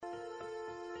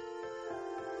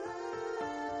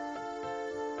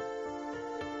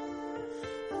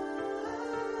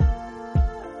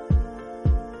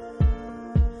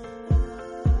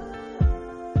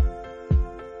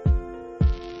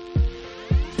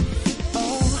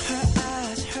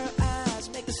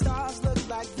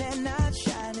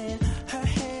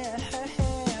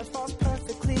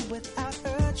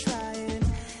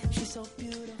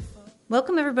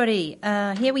welcome everybody.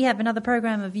 Here we have another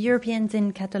program of Europeans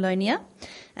in Catalonia,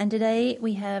 and today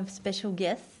we have special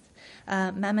guests,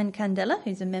 Mamen Candela,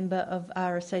 who's a member of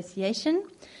our association,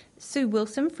 Sue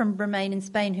Wilson from Remain in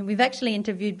Spain, who we've actually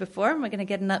interviewed before, and we're going to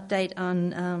get an update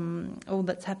on all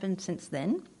that's happened since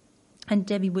then, and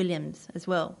Debbie Williams as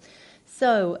well.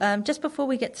 So just before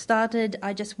we get started,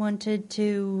 I just wanted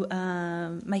to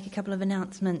make a couple of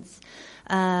announcements.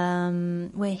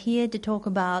 We're here to talk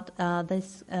about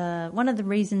this. One of the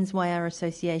reasons why our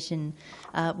association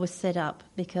was set up,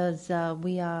 because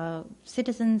we are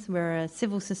citizens, we're a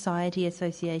civil society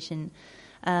association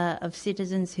of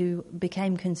citizens who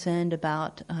became concerned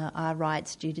about our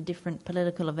rights due to different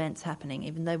political events happening,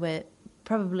 even though we're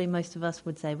probably most of us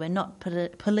would say we're not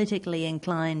politically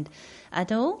inclined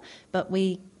at all, but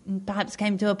we perhaps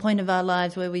came to a point of our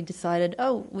lives where we decided,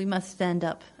 we must stand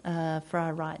up for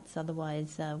our rights,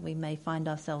 otherwise we may find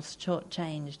ourselves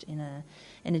shortchanged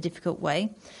in a difficult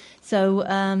way. So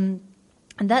and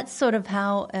that's sort of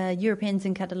how Europeans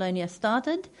in Catalonia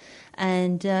started,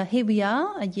 and here we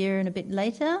are a year and a bit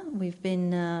later. We've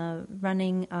been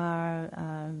running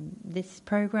our this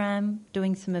program,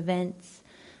 doing some events,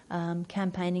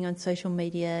 campaigning on social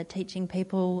media, teaching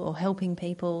people or helping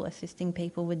people, assisting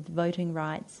people with voting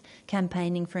rights,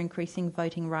 campaigning for increasing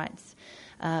voting rights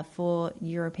for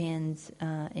Europeans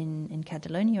in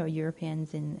Catalonia or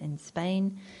Europeans in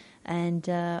Spain. And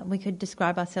we could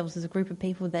describe ourselves as a group of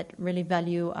people that really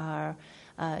value our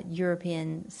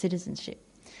European citizenship.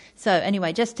 So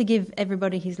anyway, just to give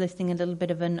everybody who's listening a little bit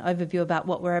of an overview about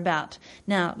what we're about.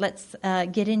 Now, let's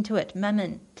get into it.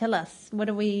 Mamen, tell us, what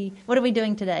are we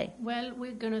doing today? Well,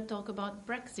 we're going to talk about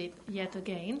Brexit yet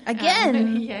again.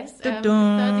 Again? Yes.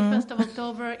 31st of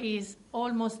October is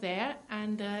almost there,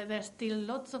 and there's still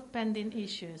lots of pending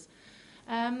issues.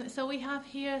 So we have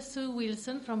here Sue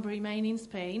Wilson from Remain in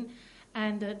Spain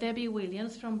and Debbie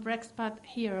Williams from Brexpat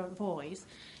Hear Our Voice.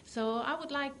 So I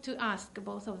would like to ask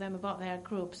both of them about their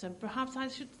groups, and perhaps I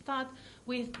should start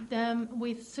with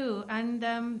Sue. And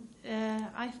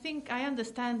I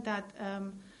understand that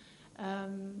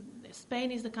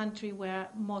Spain is the country where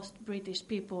most British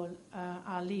people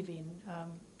are living,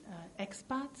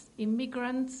 expats,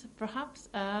 immigrants, perhaps.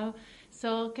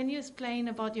 So can you explain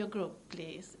about your group,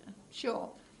 please? Sure.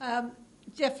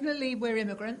 Definitely we're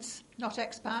immigrants, not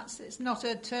expats. It's not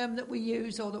a term that we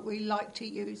use or that we like to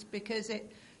use because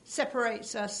it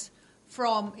separates us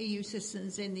from EU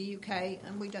citizens in the UK,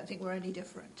 and we don't think we're any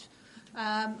different.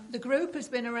 The group has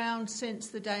been around since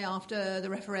the day after the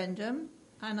referendum,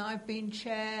 and I've been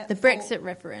chair... The Brexit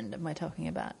referendum we're talking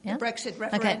about, yeah? The Brexit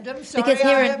referendum. Okay. Sorry, because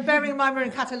here bearing in mind we're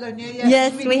in Catalonia.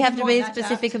 Yes, we have to be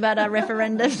specific about our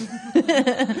referendum.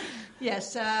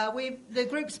 Yes, the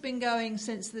group's been going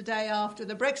since the day after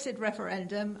the Brexit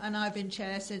referendum, and I've been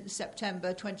chair since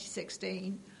September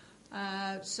 2016.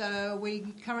 So we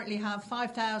currently have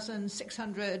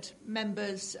 5,600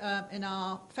 members in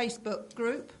our Facebook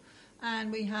group,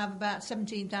 and we have about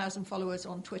 17,000 followers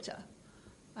on Twitter.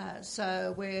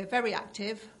 So we're very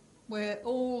active. We're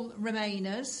all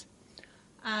Remainers,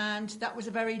 and that was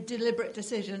a very deliberate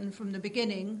decision from the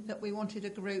beginning that we wanted a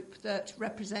group that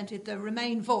represented the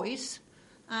Remain voice,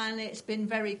 and it's been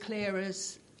very clear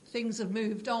as things have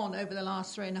moved on over the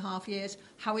last 3.5 years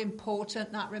how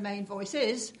important that Remain voice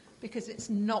is, because it's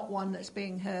not one that's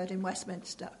being heard in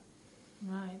Westminster.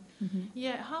 Right. Mm-hmm.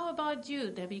 Yeah, how about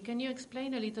you, Debbie? Can you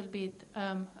explain a little bit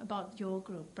about your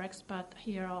group, Brexpat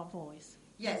Hear Our Voice?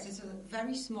 Yes, it's a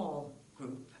very small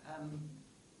group.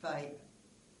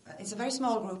 It's a very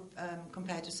small group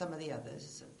compared to some of the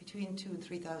others, between 2,000 and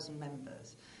 3,000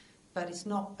 members. But it's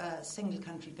not single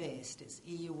country based, it's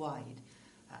EU-wide.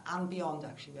 And beyond,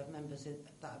 actually, we have members that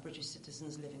are British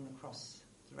citizens living across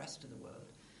the rest of the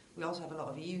world. We also have a lot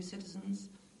of EU citizens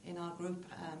in our group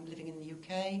living in the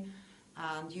UK,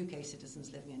 and UK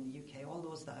citizens living in the UK, all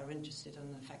those that are interested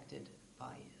and affected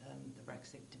by the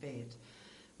Brexit debate.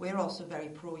 We're also very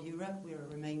pro-Europe. We're a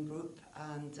Remain group,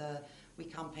 and we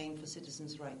campaign for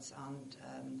citizens' rights and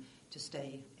to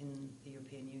stay in the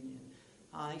European Union.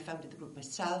 I founded the group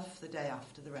myself the day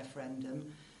after the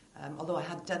referendum, although I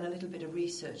had done a little bit of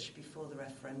research before the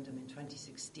referendum in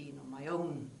 2016 on my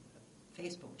own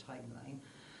Facebook timeline,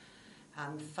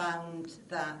 and found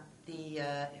that the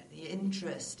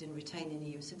interest in retaining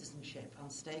EU citizenship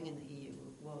and staying in the EU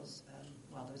was,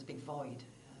 there was a big void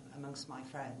amongst my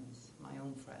friends, my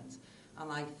own friends.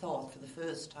 And I thought for the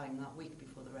first time that week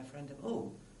before the referendum,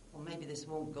 maybe this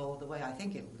won't go the way I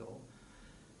think it will go.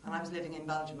 And I was living in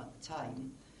Belgium at the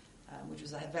time, which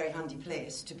was a very handy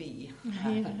place to be,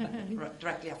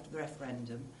 directly after the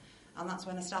referendum. And that's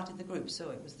when I started the group.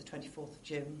 So it was the 24th of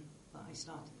June that I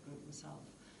started the group myself.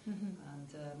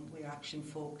 and we're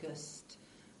action-focused.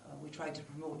 We try to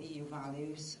promote EU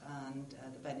values and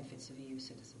the benefits of EU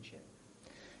citizenship.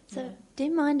 So, do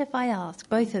you mind if I ask,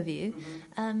 both of you,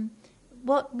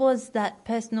 what was that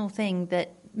personal thing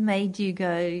that made you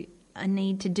go, I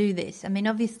need to do this? I mean,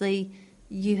 obviously,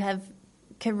 you have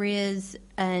careers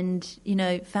and,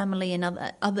 family and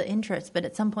other interests, but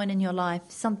at some point in your life,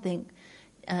 something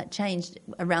changed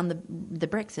around the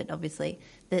Brexit, obviously,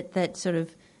 that sort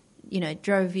of,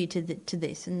 drove you to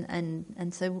this.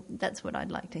 And so that's what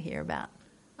I'd like to hear about.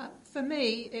 For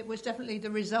me, it was definitely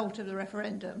the result of the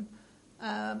referendum.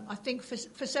 I think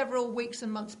for several weeks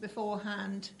and months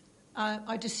beforehand,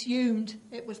 I'd assumed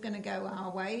it was going to go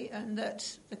our way and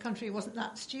that the country wasn't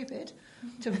that stupid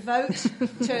to vote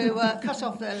to cut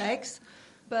off their legs.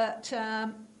 But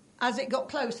as it got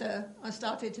closer, I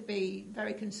started to be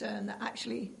very concerned that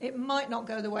actually it might not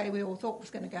go the way we all thought it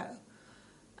was going to go.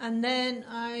 And then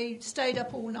I stayed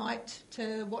up all night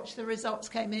to watch the results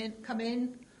come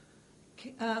in,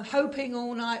 hoping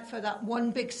all night for that one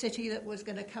big city that was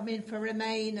going to come in for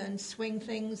Remain and swing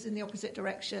things in the opposite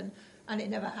direction, and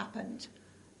it never happened.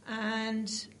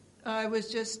 And I was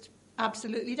just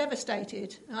absolutely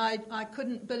devastated. I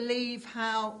couldn't believe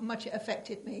how much it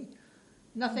affected me.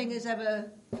 Nothing has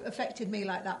ever affected me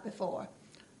like that before.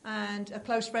 And a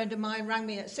close friend of mine rang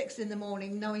me at 6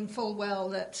 a.m, knowing full well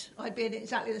that I'd be in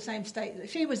exactly the same state that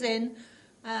she was in,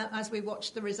 as we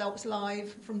watched the results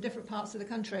live from different parts of the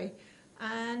country.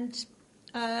 And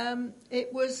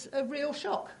it was a real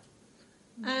shock.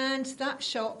 And that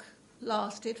shock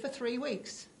lasted for 3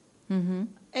 weeks. Mm-hmm.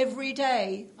 Every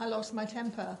day I lost my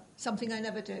temper, something I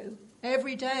never do.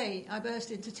 Every day I burst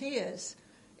into tears.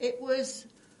 It was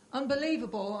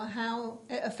unbelievable how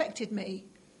it affected me.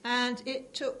 And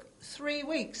it took 3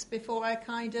 weeks before I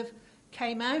kind of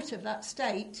came out of that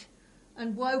state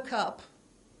and woke up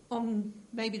on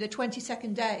maybe the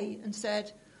 22nd day and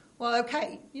said, well,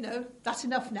 okay, that's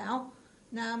enough now.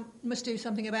 Now I must do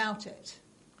something about it.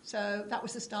 So that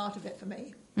was the start of it for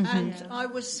me. Mm-hmm. And I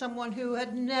was someone who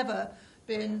had never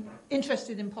been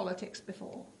interested in politics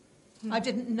before. I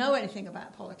didn't know anything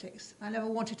about politics. I never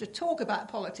wanted to talk about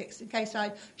politics in case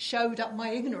I showed up my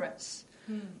ignorance.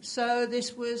 So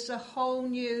this was a whole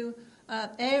new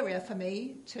area for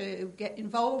me to get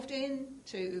involved in,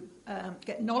 to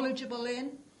get knowledgeable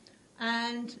in,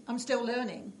 and I'm still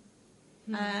learning.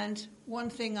 And one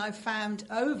thing I've found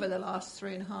over the last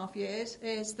 3.5 years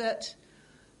is that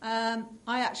I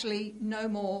actually know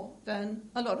more than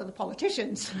a lot of the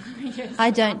politicians. Yes,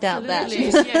 I don't doubt that.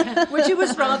 Which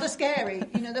was rather scary.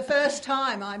 The first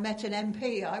time I met an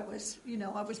MP, I was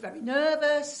very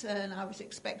nervous, and I was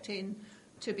expecting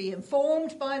to be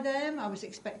informed by them. I was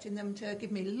expecting them to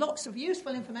give me lots of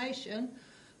useful information.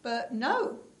 But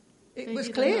no, it was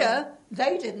clear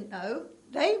they didn't know.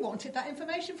 They wanted that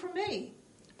information from me.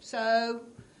 So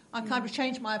I kind of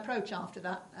changed my approach after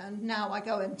that, and now I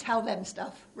go and tell them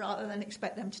stuff rather than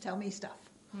expect them to tell me stuff.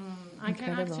 I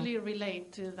can actually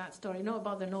relate to that story, not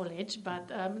about the knowledge, but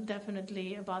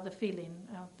definitely about the feeling,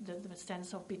 the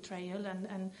sense of betrayal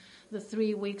and the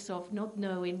 3 weeks of not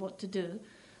knowing what to do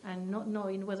and not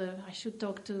knowing whether I should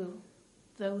talk to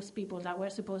those people that were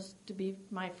supposed to be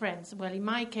my friends. Well, in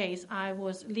my case, I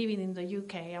was living in the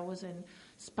UK. I was a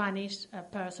Spanish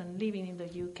person living in the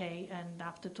UK, and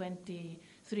after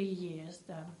 23 years,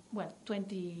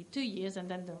 22 years, and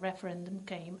then the referendum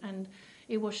came, and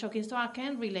it was shocking. So I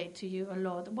can relate to you a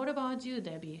lot. What about you,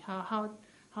 Debbie?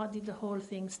 How did the whole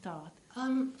thing start?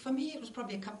 For me, it was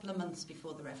probably a couple of months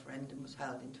before the referendum was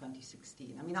held in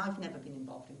 2016. I mean, I've never been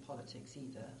involved in politics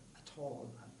either, at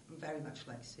all. I'm very much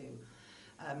like Sue.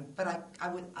 But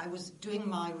I was doing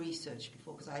my research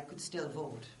before, because I could still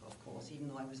vote, of course, even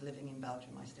though I was living in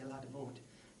Belgium, I still had a vote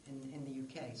in the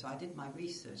UK. So I did my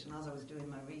research, and as I was doing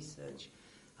my research,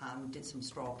 did some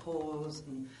straw polls,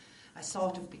 and I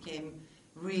sort of became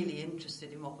really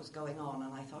interested in what was going on,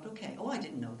 and I thought, okay, I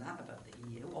didn't know that about the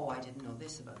EU, I didn't know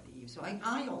this about the EU. So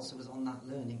I also was on that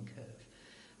learning curve,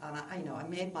 and I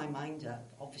made my mind up,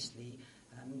 obviously,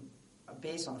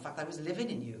 based on the fact I was living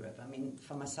in Europe. I mean,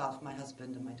 for myself, my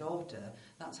husband and my daughter,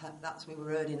 that's we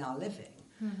were earning our living.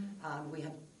 Mm-hmm. And we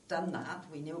had done that.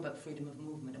 We knew about freedom of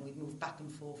movement, and we'd moved back and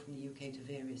forth from the UK to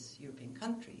various European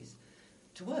countries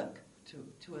to work, to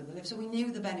earn the living. So we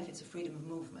knew the benefits of freedom of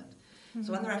movement. Mm-hmm.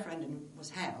 So when the referendum was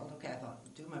held, I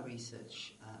thought, do my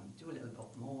research, do a little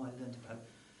bit more. I learned about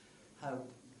how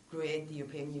great the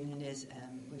European Union is.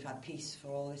 We've had peace for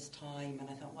all this time, and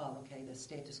I thought, the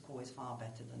status quo is far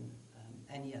better than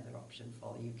any other option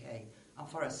for the UK and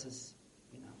for us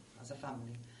as a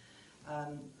family.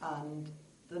 And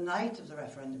the night of the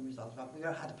referendum result, we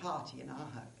had a party in our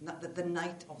house. The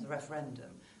night of the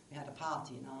referendum, we had a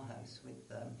party in our house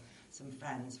with some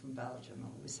friends from Belgium,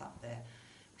 and we were sat there.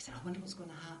 We said, I wonder what's going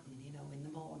to happen, in the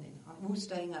morning. And who's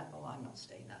staying up? Oh, I'm not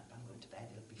staying up. I'm going to bed.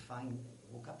 It'll be fine.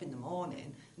 Woke up in the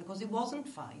morning, and of course it wasn't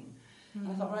fine. And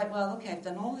I thought, right, well, okay, I've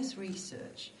done all this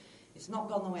research. It's not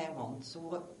gone the way I want. So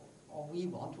we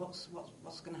want. What's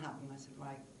going to happen? I said,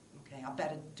 right, okay, I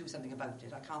better do something about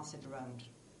it. I can't sit around.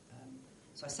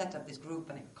 So I set up this group,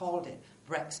 and it called it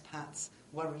Brexpats,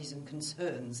 Worries and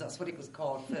Concerns. That's what it was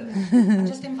called first. I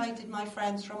just invited my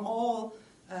friends from all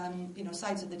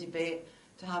sides of the debate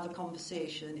to have a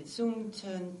conversation. It soon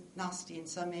turned nasty in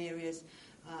some areas,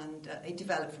 and it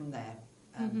developed from there,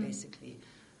 basically.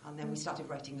 And then we started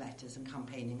writing letters and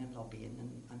campaigning and lobbying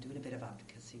and doing a bit of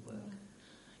advocacy work.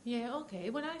 Yeah, okay.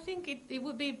 Well, I think it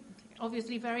would be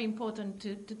obviously very important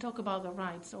to talk about the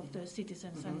rights of the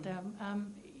citizens. And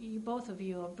both of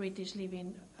you are British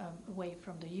living away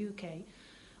from the UK.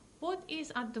 What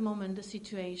is at the moment the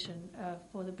situation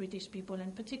for the British people,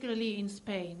 and particularly in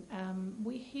Spain?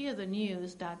 We hear the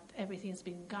news that everything's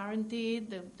been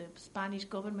guaranteed, the Spanish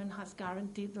government has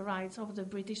guaranteed the rights of the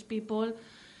British people.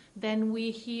 Then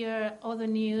we hear other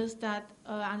news that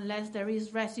unless there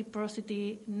is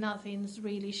reciprocity, nothing's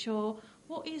really sure.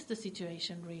 What is the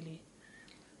situation really?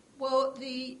 Well,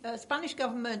 the Spanish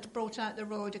government brought out the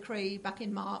Royal Decree back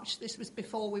in March. This was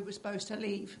before we were supposed to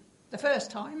leave the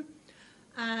first time.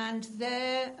 And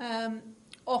their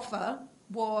offer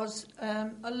was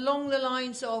along the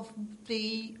lines of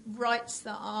the rights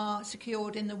that are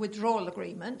secured in the withdrawal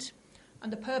agreement.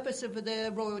 And the purpose of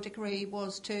the Royal Decree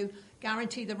was to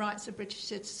guarantee the rights of British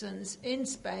citizens in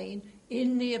Spain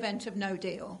in the event of no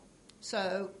deal.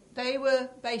 So they were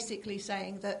basically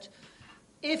saying that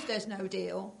if there's no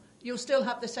deal, you'll still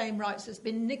have the same rights that's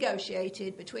been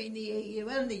negotiated between the EU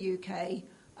and the UK,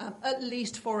 at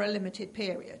least for a limited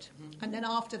period. And then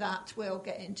after that, we'll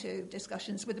get into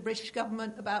discussions with the British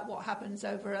government about what happens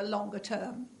over a longer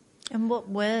term. And what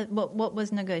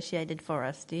was negotiated for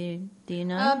us? Do you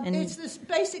know? It's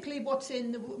basically what's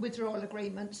in the withdrawal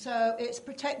agreement. So it's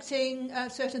protecting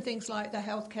certain things like the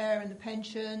healthcare and the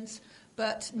pensions,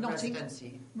 but not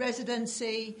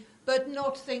residency, but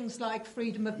not things like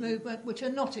freedom of movement, which are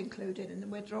not included in the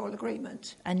withdrawal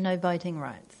agreement. And no voting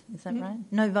rights, is that right?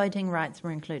 No voting rights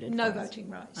were included. No voting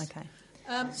rights. Okay.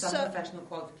 Some professional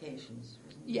qualifications.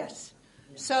 Yes. Yeah.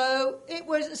 So it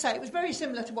was, as I say, it was very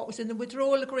similar to what was in the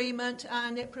withdrawal agreement,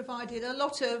 and it provided a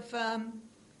lot of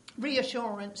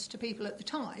reassurance to people at the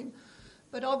time.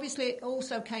 But obviously it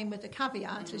also came with the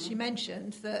caveat, as you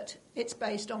mentioned, that it's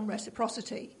based on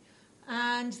reciprocity.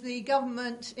 And the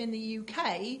government in the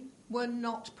UK were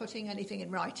not putting anything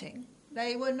in writing.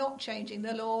 They were not changing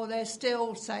the law. They're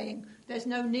still saying there's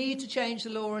no need to change the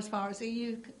law as far as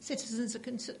EU citizens'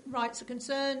 rights are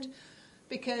concerned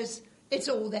because it's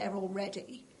all there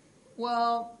already.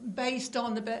 Well, based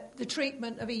on the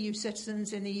treatment of EU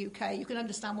citizens in the UK, you can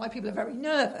understand why people are very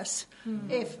nervous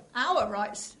if our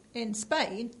rights in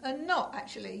Spain are not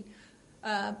actually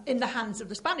in the hands of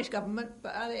the Spanish government,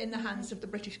 but in the hands of the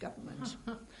British government.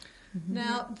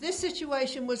 Now, this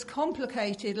situation was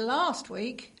complicated last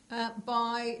week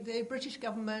by the British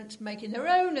government making their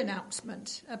own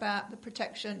announcement about the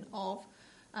protection of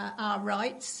our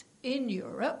rights in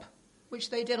Europe, which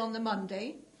they did on the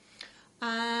Monday.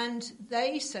 And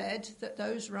they said that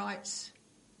those rights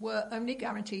were only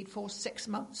guaranteed for 6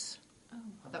 months. Oh,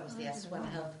 that was the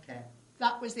S1 healthcare.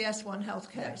 That was the S1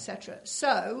 healthcare, etc.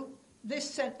 So this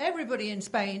sent everybody in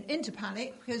Spain into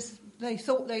panic because they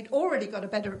thought they'd already got a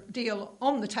better deal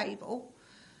on the table.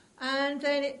 And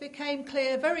then it became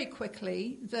clear very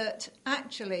quickly that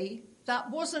actually that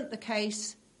wasn't the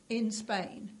case in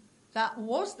Spain. That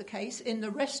was the case in the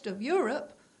rest of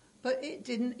Europe, but it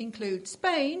didn't include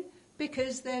Spain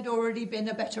because there'd already been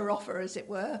a better offer, as it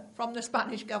were, from the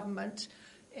Spanish government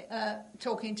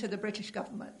talking to the British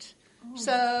government. Oh.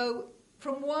 So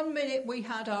from one minute we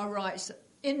had our rights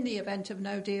in the event of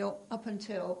no deal up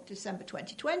until December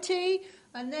 2020,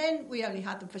 and then we only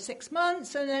had them for 6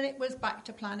 months, and then it was back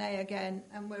to Plan A again,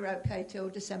 and we're okay till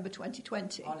December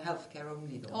 2020. On healthcare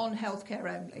only, though. On healthcare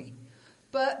only.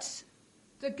 But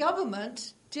the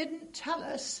government didn't tell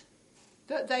us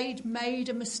that they'd made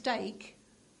a mistake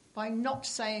by not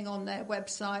saying on their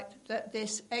website that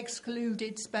this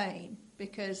excluded Spain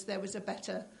because there was a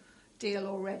better deal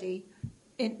already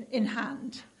in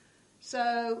hand.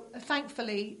 So,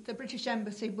 thankfully, the British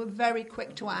Embassy were very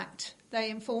quick to act.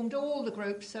 They informed all the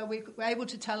groups, so we were able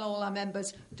to tell all our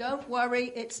members, don't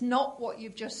worry, it's not what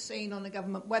you've just seen on the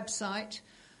government website.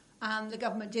 And the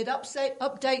government did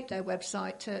update their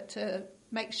website to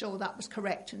make sure that was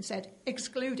correct and said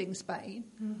excluding Spain.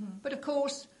 But of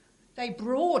course, they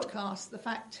broadcast the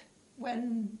fact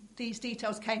when these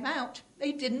details came out,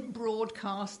 they didn't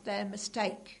broadcast their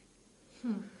mistake.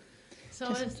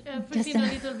 So it's pretty a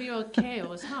little bit of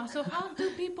chaos. So how do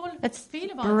people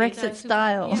feel about Brexit it?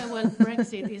 style. Yeah, well,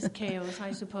 Brexit is chaos,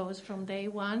 I suppose, from day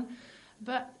one.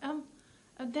 But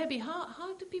Debbie,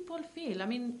 how do people feel? I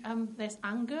mean, there's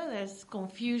anger, there's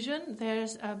confusion,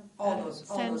 there's a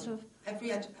sense of...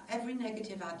 Every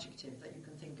negative adjective that you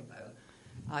can think about,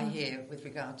 I hear with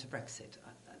regard to Brexit.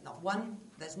 Not one,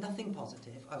 there's nothing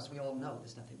positive, as we all know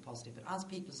there's nothing positive, but as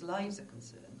people's lives are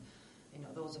concerned,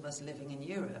 those of us living in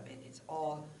Europe, it's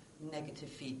all negative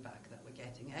feedback that we're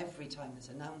getting. Every time there's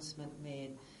an announcement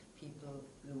made, people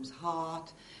lose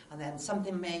heart, and then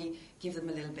something may give them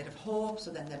a little bit of hope,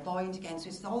 so then they're buoyant again. So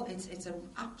it's an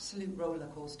absolute roller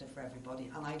coaster for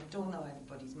everybody, and I don't know how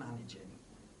everybody's managing.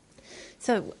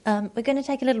 So we're going to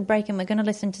take a little break and we're going to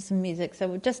listen to some music.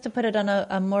 So just to put it on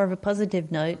a more of a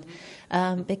positive note,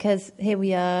 because here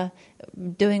we are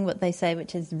doing what they say,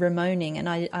 which is Ramoning, and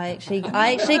I actually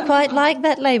quite like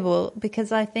that label,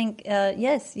 because I think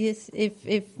yes,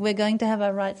 if we're going to have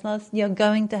our rights lost, you're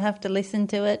going to have to listen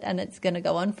to it, and it's going to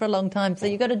go on for a long time. So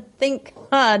you've got to think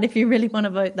hard if you really want to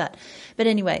vote that. But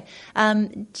anyway,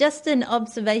 just an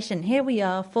observation. Here we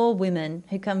are, 4 women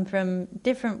who come from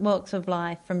different walks of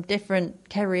life, from different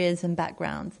careers and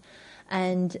backgrounds,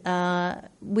 and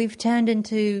we've turned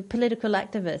into political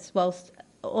activists, whilst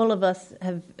all of us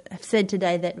have said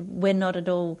today that we're not at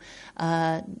all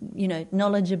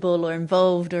knowledgeable or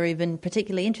involved or even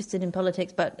particularly interested in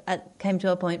politics, but came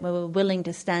to a point where we were willing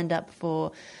to stand up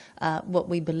for what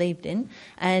we believed in.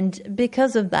 And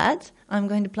because of that, I'm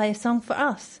going to play a song for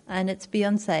us, and it's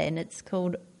Beyonce, and it's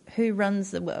called Who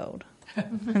Runs the World.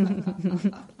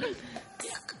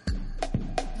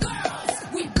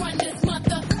 We run this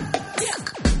mother. Yeah.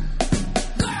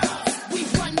 Girls, we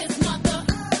run this mother.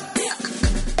 Yeah.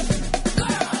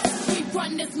 Girls, we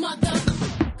run this mother.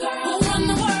 Girls, who run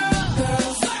the world?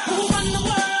 Girls, who run the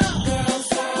world? Girls,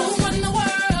 who run the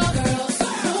world? Girls,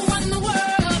 who run the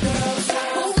world? Girls,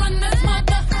 who run this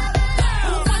mother?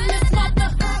 Who run this mother?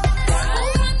 Who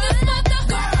run this mother?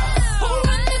 Who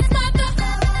run this mother?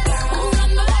 Who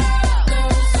run the world?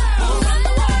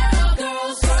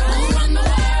 Girls, who run the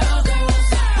world? Girls,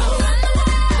 who run the world?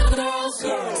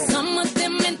 Some of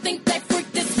them men think they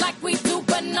freak this like we do,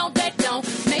 but no they don't.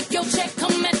 Make your check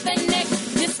come at their neck.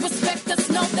 Disrespect us,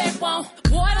 no they won't.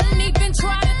 Boy, don't even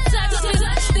try to touch this.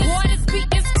 Boy, this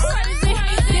beat is crazy.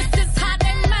 This is how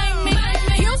they make me.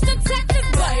 Houston, Texas,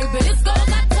 baby. This goes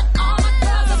out to all my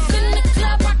girls up in the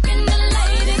club, rocking the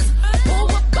ladies who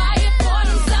will buy it for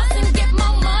themselves and get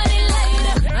more money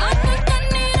later. I think I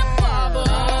need a barber.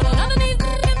 None of these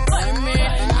niggas but me.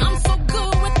 I'm so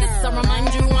good with this. I remind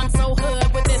you I'm so hood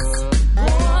with this.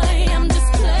 Boy, I'm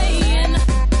just playing.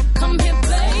 Come here,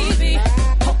 baby.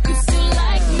 Hope you still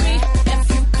like me if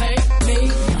you pay me.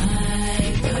 My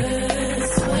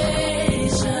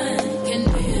persuasion can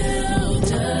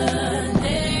build a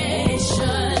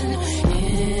nation.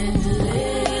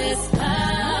 Endless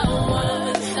power.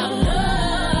 Without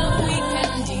love, we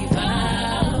can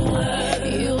devour.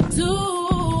 You'll do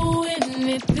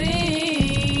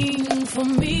anything for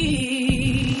me.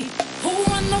 Who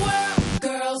run the world?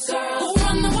 Girls. Who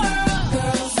run the world?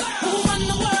 Girls. Who run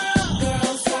the world?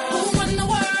 Girls. Who run the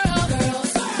world?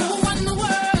 Girls. Who run the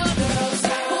world? Girls.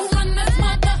 Who run this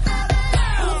mother?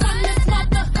 Who run this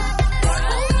mother? Who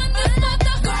run this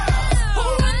mother? Who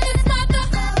run this mother?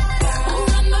 Who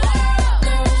run the world?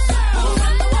 Girls. Who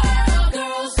run the world?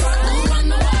 Girls. Who run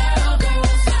the world?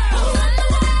 Girls. Who run the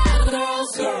world?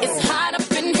 Girls. It's hot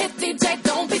up in here, DJ.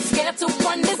 Don't be scared to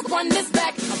run this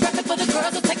back. I'm rapping for the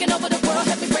girls who are taking over the world.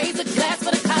 Help me raise a glass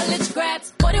for the college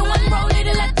grads. 41 rollie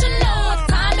to let you know what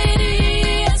time it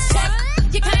is. Check,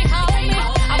 you can't hold me.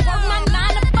 I work my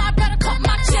 9 to 5, better cut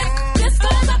my check. This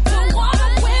goes up to all the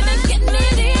women getting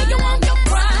it in. You want your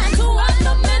grind. To all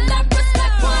the men that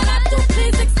respect what I do,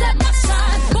 please accept my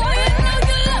shine. Boy, you know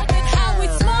you love it. How we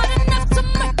smart enough to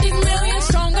make these millions,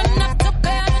 strong enough to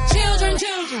bear the children.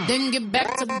 Then get back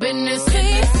to business.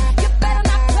 Please, you better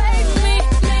not play me.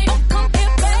 Oh, come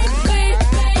here, baby.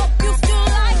 Hope you still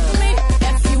like me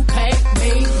if you pay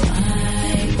me. My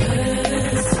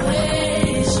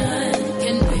persuasion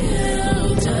can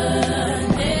build a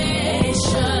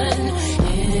nation.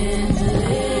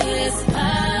 Endless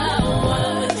power.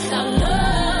 Without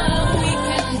love, we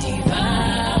can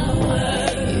devour.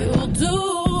 You'll do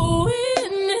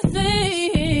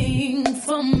anything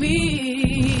for me.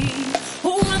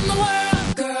 Who run the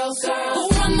world? Girls. Who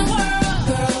run the world?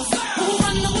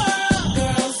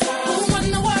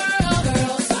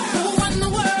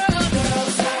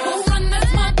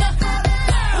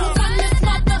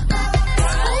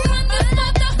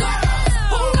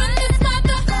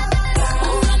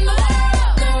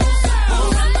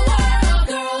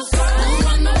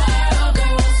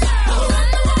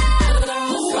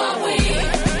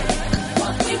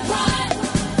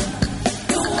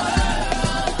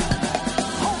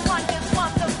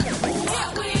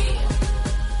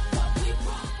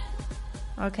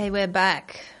 Okay, we're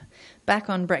back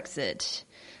on Brexit.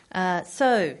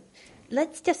 So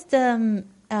let's just cover.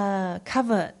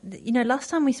 Last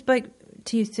time we spoke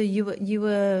to you, so you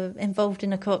were involved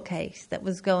in a court case that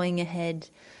was going ahead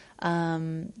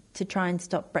to try and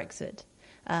stop Brexit.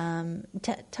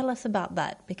 Tell us about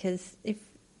that, because if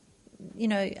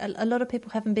a lot of people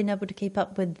haven't been able to keep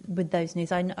up with those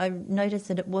news. I noticed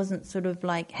that it wasn't sort of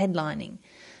like headlining.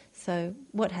 So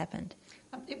what happened?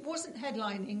 It wasn't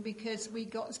headlining because we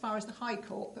got as far as the High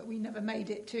Court, but we never made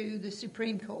it to the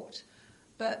Supreme Court.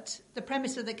 But the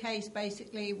premise of the case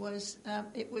basically was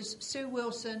it was Sue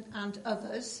Wilson and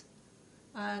others.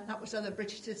 That was other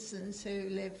British citizens who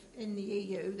live in the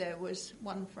EU. There was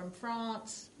one from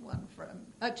France,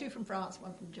 two from France,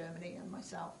 one from Germany, and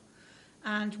myself.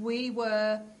 And we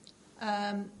were,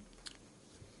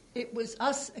 it was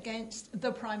us against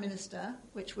the Prime Minister,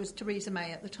 which was Theresa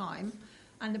May at the time.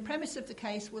 And the premise of the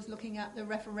case was looking at the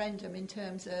referendum in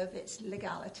terms of its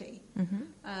legality.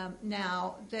 Mm-hmm.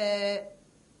 Now, the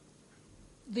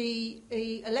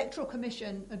Electoral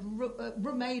Commission had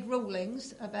made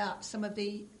rulings about some of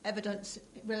the evidence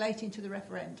relating to the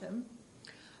referendum,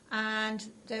 and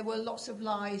there were lots of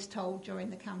lies told during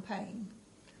the campaign.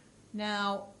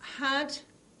 Now, had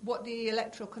what the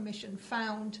Electoral Commission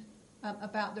found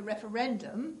about the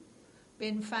referendum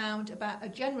been found about a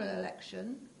general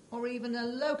election or even a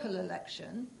local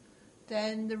election,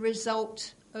 then the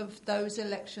result of those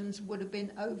elections would have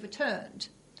been overturned.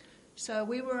 So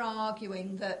we were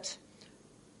arguing that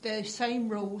the same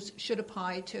rules should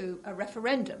apply to a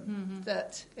referendum,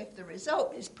 that if the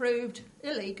result is proved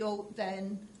illegal,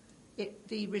 then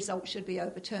the result should be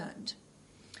overturned.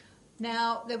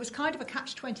 Now, there was kind of a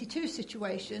catch-22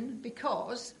 situation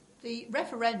because the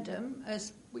referendum,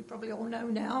 as we probably all know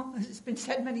now, as it's been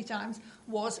said many times,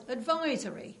 was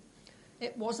advisory.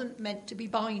 It wasn't meant to be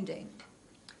binding.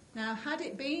 Now, had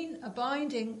it been a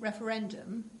binding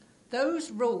referendum, those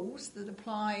rules that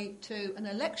apply to an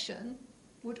election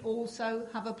would also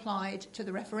have applied to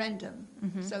the referendum.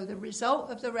 Mm-hmm. So the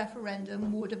result of the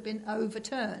referendum would have been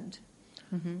overturned.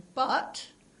 Mm-hmm. But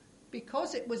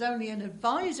because it was only an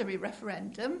advisory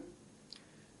referendum,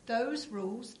 those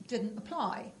rules didn't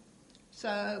apply.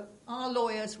 So our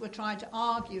lawyers were trying to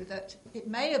argue that it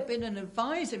may have been an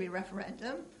advisory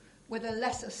referendum with a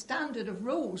lesser standard of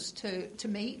rules to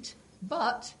meet,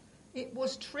 but it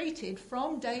was treated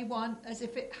from day one as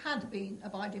if it had been a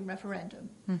binding referendum.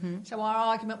 Mm-hmm. So our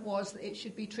argument was that it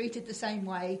should be treated the same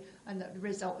way and that the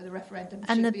result of the referendum should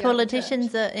be overturned. And the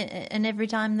politicians, and every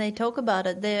time they talk about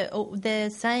it, they're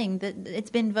saying that it's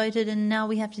been voted and now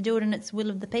we have to do it and it's will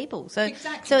of the people. So,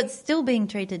 exactly. So it's still being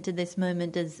treated to this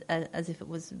moment as if it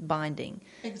was binding.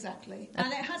 Exactly.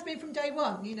 And it has been from day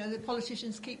one. The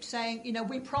politicians keep saying,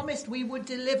 we promised we would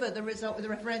deliver the result of the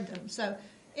referendum. So,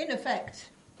 in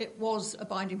effect, it was a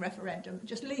binding referendum.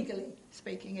 Just legally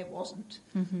speaking, it wasn't.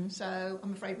 Mm-hmm. So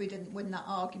I'm afraid we didn't win that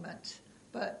argument.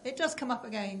 But it does come up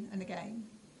again and again.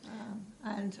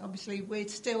 And obviously we're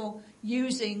still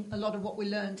using a lot of what we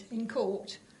learned in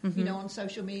court, mm-hmm. On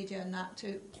social media and that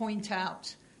to point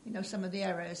out, some of the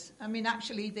errors. I mean,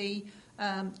 actually the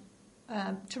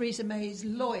Theresa May's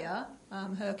lawyer,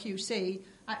 her QC,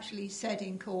 actually said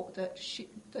in court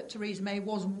that Theresa May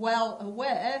was well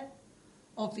aware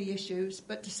of the issues,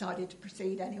 but decided to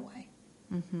proceed anyway.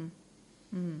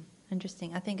 Mm-hmm.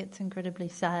 Interesting. I think it's incredibly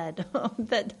sad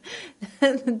that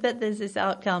there's this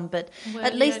outcome, but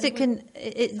at least it can.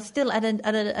 It's still at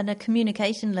a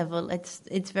communication level.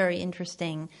 It's very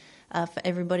interesting for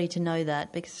everybody to know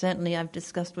that, because certainly I've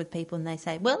discussed with people and they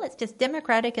say, well, it's just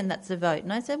democratic and that's a vote.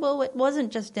 And I say, well, it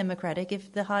wasn't just democratic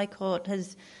if the High Court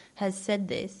has said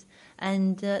this.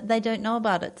 And they don't know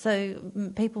about it. So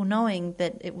people knowing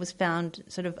that it was found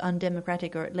sort of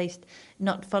undemocratic, or at least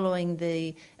not following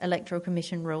the Electoral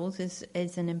Commission rules,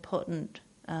 is an important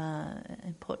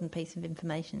piece of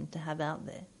information to have out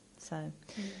there. So,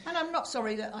 and I'm not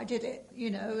sorry that I did it.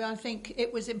 I think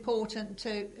it was important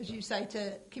to, as you say,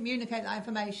 to communicate that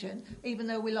information, even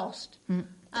though we lost. Mm.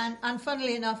 And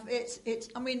funnily enough,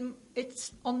 it's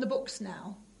on the books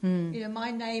now.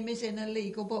 My name is in a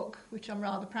legal book, which I'm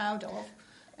rather proud of.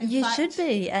 You should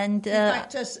be. And in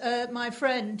fact, my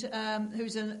friend,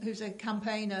 who's a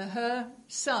campaigner, her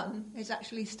son is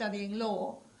actually studying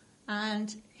law,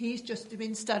 and he's just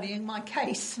been studying my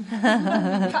case. In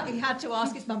fact, he had to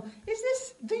ask his mum, "Is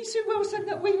this the Sue Wilson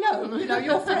that we know?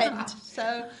 Your friend?"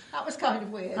 So that was kind of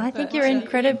weird. I think you're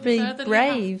incredibly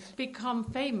brave. Have become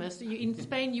famous. In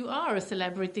Spain, you are a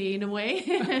celebrity in a way.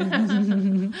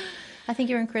 I think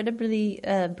you're incredibly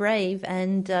brave,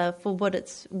 and for what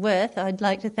it's worth, I'd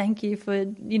like to thank you for,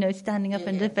 standing up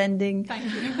and defending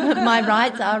my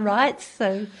rights, our rights.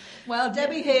 So, well,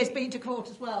 Debbie here has been to court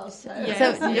as well. So,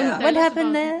 what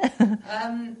happened there?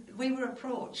 We were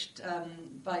approached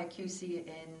by a QC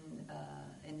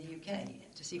in the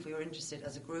UK to see if we were interested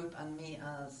as a group, and me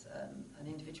as an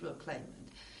individual claimant,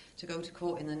 to go to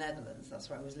court in the Netherlands, that's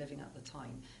where I was living at the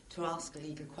time, to ask a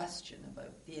legal question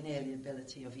about the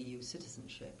inalienability of EU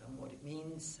citizenship and what it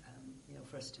means,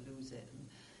 for us to lose it,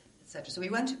 etc. So we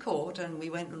went to court, and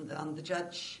and the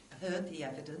judge heard the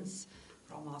evidence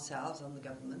from ourselves and the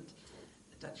government,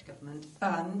 the Dutch government,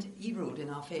 and he ruled in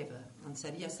our favour and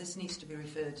said, yes, this needs to be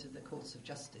referred to the courts of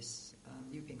justice,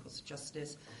 European courts of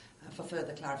justice, for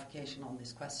further clarification on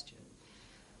this question.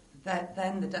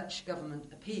 Then the Dutch government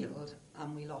appealed,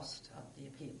 and we lost at the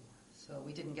appeal. So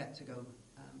we didn't get to go.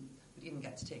 We didn't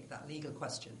get to take that legal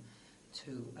question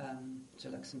to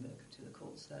Luxembourg, to the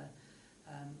courts there,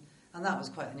 and that was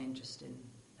quite an interesting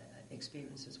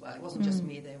experience as well. It wasn't just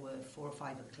me; there were 4 or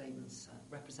 5 other claimants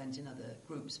representing other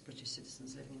groups, British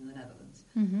citizens living in the Netherlands.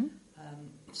 Mm-hmm.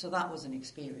 So that was an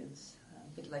experience,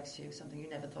 a bit like Sue, something you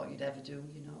never thought you'd ever do.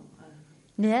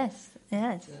 Yes.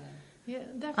 Yeah,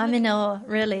 definitely. I'm in awe,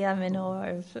 really. I'm in awe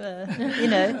of,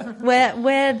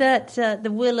 where that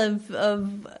the will of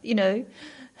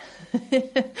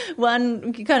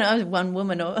one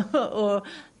woman or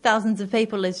thousands of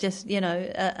people is just,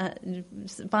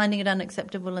 finding it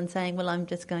unacceptable and saying, well, I'm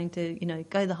just going to,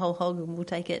 go the whole hog and we'll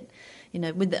take it,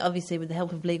 obviously with the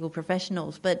help of legal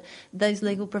professionals. But those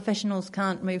legal professionals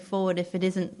can't move forward if it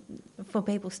isn't for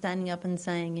people standing up and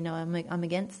saying, I'm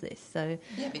against this. So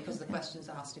yeah, because the questions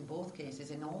asked in both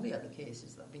cases, in all the other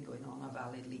cases that have been going on, are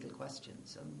valid legal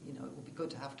questions. And, it would be good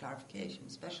to have clarification,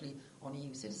 especially on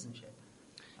EU citizenship.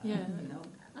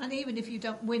 And even if you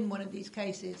don't win one of these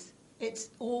cases, it's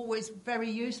always very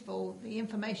useful, the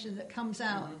information that comes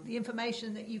out, the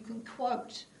information that you can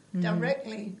quote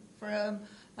directly from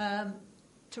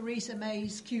Theresa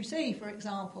May's QC, for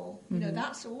example.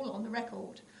 That's all on the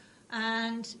record.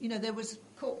 And, there was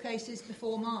court cases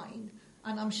before mine,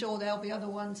 and I'm sure there'll be other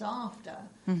ones after.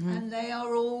 And they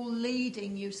are all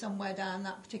leading you somewhere down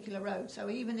that particular road. So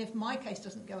even if my case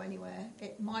doesn't go anywhere,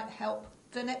 it might help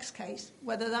the next case,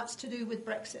 whether that's to do with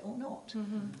Brexit or not.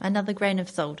 Another grain of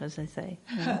salt, as they say.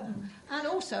 And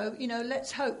also,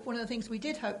 let's hope, one of the things we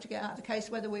did hope to get out of the case,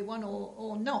 whether we won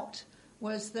or not,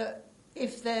 was that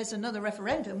if there's another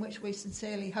referendum, which we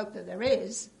sincerely hope that there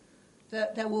is,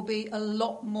 that there will be a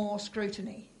lot more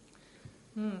scrutiny.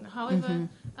 However,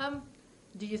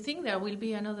 do you think there will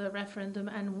be another referendum,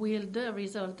 and will the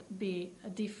result be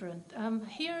different?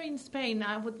 Here in Spain,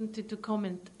 I wanted to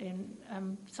comment.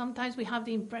 Sometimes we have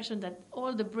the impression that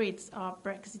all the Brits are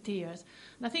Brexiteers.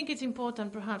 And I think it's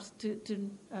important perhaps to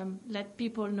let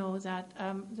people know that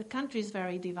the country is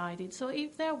very divided. So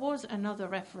if there was another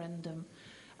referendum,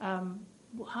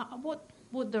 what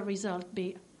would the result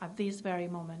be at this very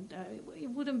moment? It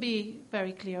wouldn't be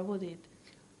very clear, would it?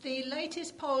 The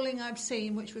latest polling I've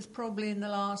seen, which was probably in the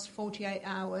last 48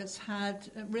 hours,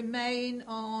 had Remain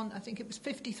on, I think it was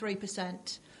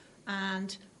 53%,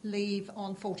 and Leave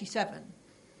on 47%.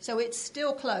 So it's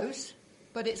still close,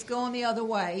 but it's gone the other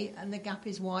way, and the gap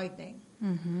is widening.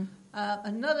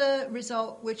 Another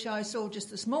result which I saw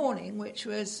just this morning, which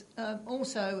was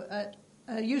also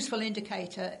a useful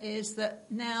indicator, is that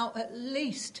now at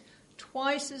least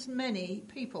twice as many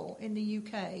people in the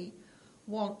UK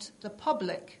want the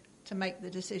public to make the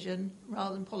decision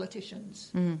rather than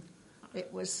politicians.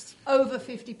 It was over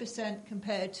 50%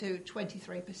 compared to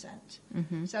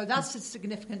 23%. So that's a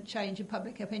significant change in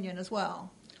public opinion as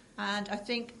well. And I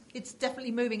think it's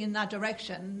definitely moving in that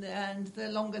direction, and the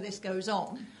longer this goes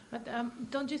on. But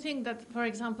don't you think that, for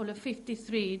example, a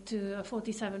 53 to a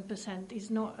 47% is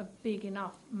not a big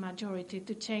enough majority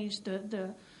to change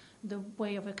the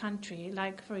way of a country?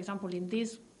 Like, for example, in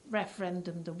this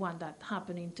referendum, the one that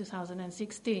happened in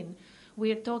 2016,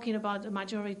 we are talking about a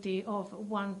majority of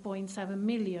 1.7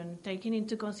 million, taking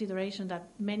into consideration that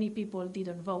many people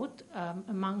didn't vote,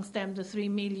 amongst them the 3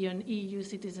 million EU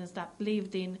citizens that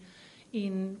lived in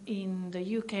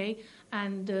the UK,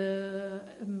 and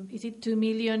is it 2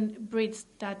 million Brits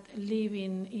that live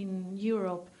in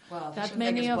Europe? Well, that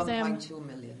many of them, 1.2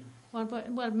 million.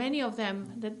 Well, many of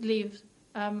them that live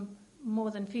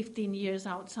more than 15 years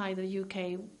outside the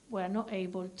UK were not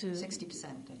able to...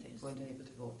 60%, I think, weren't able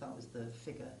to vote. That was the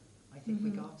figure. I think we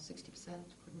got 60%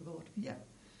 couldn't vote. Yeah.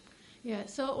 Yeah,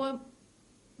 so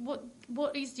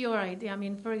what is your idea? I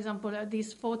mean, for example,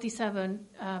 this 47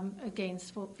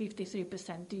 against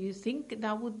 53%, do you think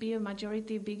that would be a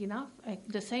majority big enough?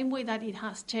 The same way that it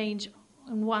has changed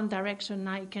in one direction,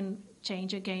 now it can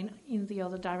change again in the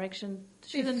other direction.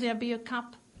 Shouldn't there be a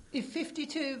cap? If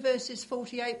 52 versus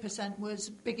 48% was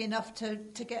big enough to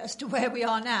get us to where we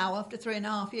are now after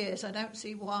 3.5 years, I don't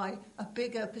see why a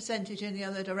bigger percentage in the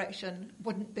other direction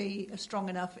wouldn't be a strong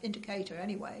enough indicator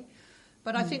anyway.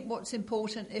 But I think what's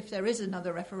important, if there is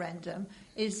another referendum,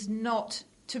 is not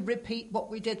to repeat what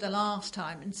we did the last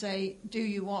time and say, do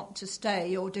you want to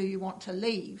stay or do you want to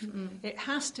leave? It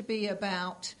has to be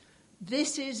about,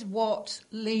 this is what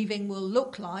leaving will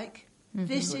look like,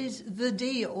 this is the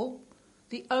deal,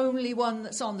 the only one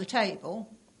that's on the table,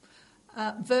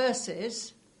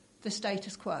 versus the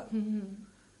status quo.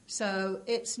 So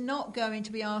it's not going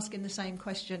to be asking the same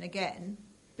question again,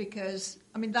 because,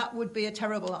 I mean, that would be a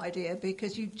terrible idea,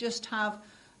 because you just have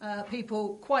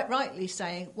people quite rightly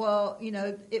saying, well, you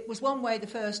know, it was one way the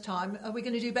first time, are we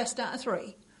going to do best out of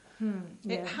 3?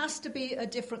 It has to be a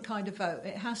different kind of vote.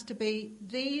 It has to be,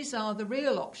 these are the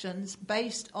real options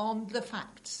based on the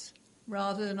facts,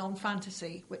 rather than on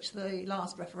fantasy, which the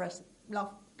last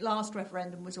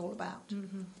referendum was all about.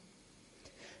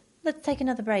 Let's take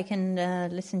another break and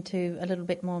listen to a little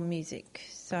bit more music.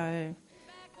 So,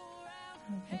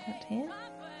 what have we got here?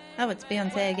 Oh, it's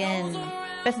Beyonce again.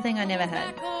 Best thing I never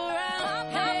had.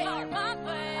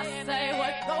 I say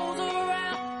what goes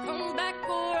around comes back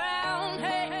around.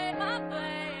 Hey, my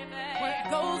baby. What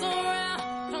goes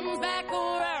around comes back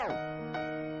around.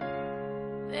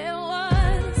 There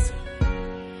was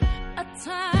a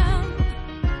time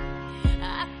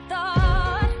I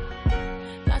thought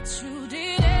that you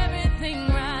did everything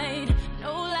right.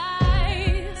 No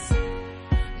lies,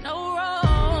 no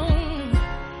wrong.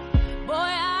 Boy,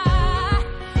 I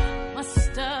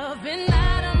must have been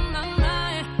out of my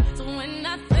mind. So when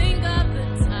I think of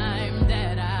the time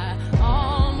that I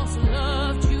almost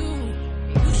loved you,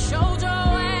 you showed your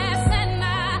ass and I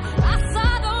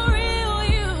saw the real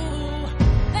you.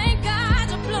 Thank God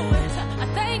you blew it.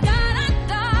 Thank God I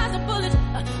dodged a bullet.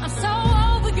 I'm so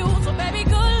over you, so baby,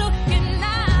 good looking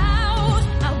out.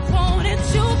 I wanted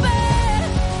you bad.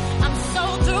 I'm so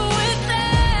through with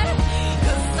that.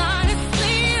 'Cause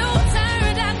honestly, you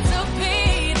turned out to be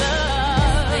the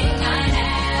thing I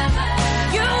never.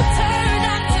 You turned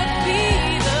out to be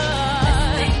the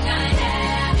thing I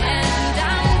never. And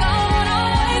I'm gonna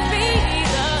always be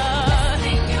the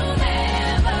thing you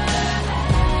never had.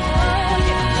 Oh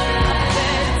yeah,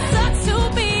 it sucks to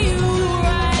be you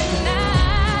right now.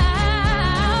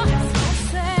 So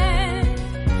sad,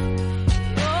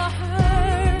 you're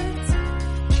hurt.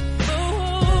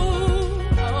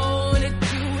 Oh, did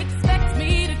you expect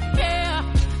me to care?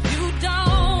 You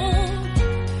don't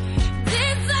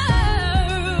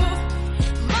deserve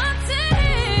my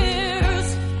tears.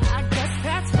 I guess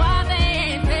that's why they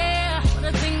ain't there. But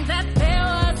I think that there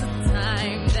was a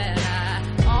time that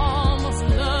I almost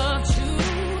loved you.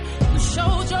 You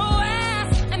showed your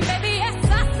ass, and baby, yes,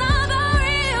 I saw the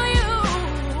real you.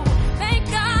 Thank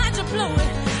God you blew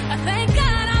it. Thank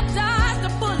God I dodged a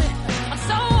bullet. I'm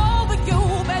so over you,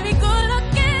 baby, good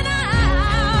looking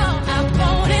out. I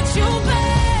wanted you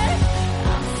bad.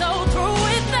 I'm so through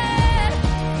with that.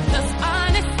 'Cause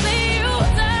honestly, you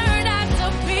turned out to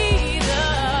be the.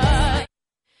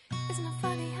 Isn't it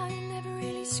funny how you never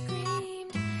really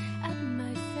screamed at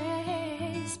my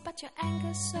face? But your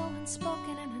anger's so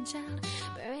unspoken and unchanneled.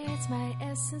 Permeates my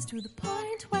essence to the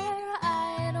point where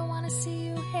I don't want to see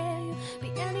you, hear you, be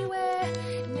anywhere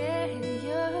near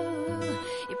you.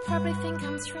 You probably think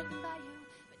I'm threatened by you.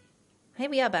 Here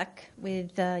we are back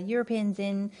with Europeans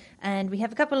in, and we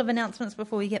have a couple of announcements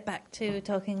before we get back to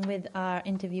talking with our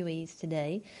interviewees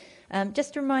today.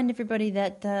 Just to remind everybody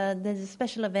that there's a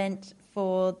special event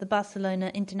for the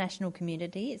Barcelona International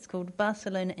Community. It's called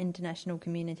Barcelona International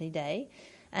Community Day,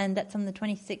 and that's on the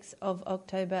 26th of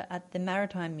October at the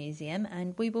Maritime Museum,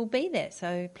 and we will be there.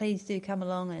 So please do come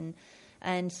along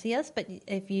and see us. But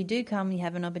if you do come, you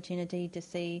have an opportunity to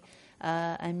see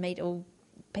and meet all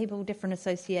people, different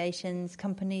associations,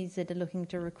 companies that are looking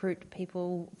to recruit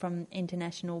people from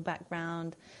international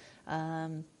background,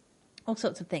 all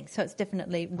sorts of things. So it's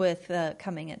definitely worth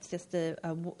coming. It's just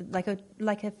like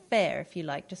a fair, if you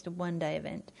like, just a one-day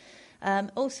event.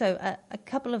 Also, a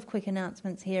couple of quick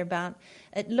announcements here about,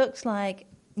 it looks like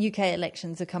UK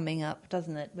elections are coming up,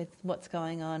 doesn't it, with what's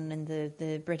going on in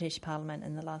the British Parliament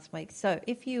in the last week. So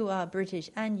if you are British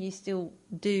and you still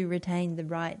do retain the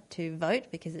right to vote,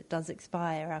 because it does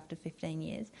expire after 15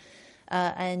 years,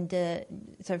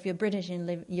 so if you're British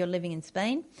and you're living in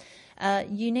Spain,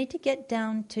 you need to get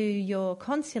down to your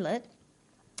consulate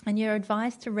And you're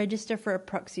advised to register for a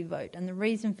proxy vote. And the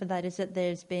reason for that is that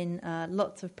there's been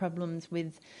lots of problems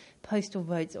with postal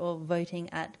votes or voting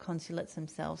at consulates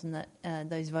themselves, and that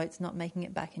those votes not making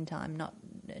it back in time, not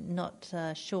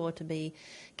sure to be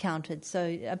counted.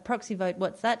 So a proxy vote,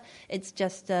 what's that? It's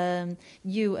just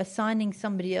you assigning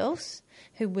somebody else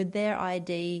who with their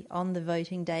ID on the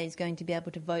voting day is going to be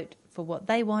able to vote for what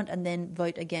they want and then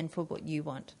vote again for what you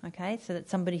want, okay? So that's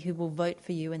somebody who will vote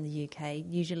for you in the UK.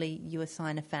 Usually you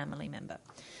assign a family member.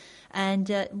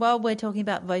 And while we're talking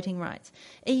about voting rights,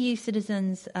 EU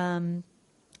citizens from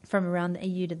around the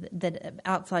EU that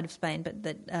outside of Spain but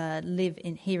that live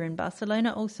here in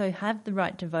Barcelona also have the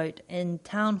right to vote in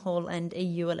town hall and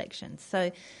EU elections.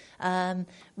 So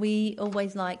we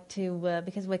always like to,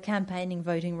 because we're campaigning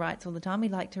voting rights all the time, we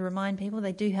like to remind people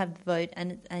they do have the vote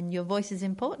and your voice is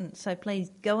important. So please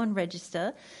go and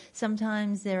register.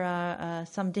 Sometimes there are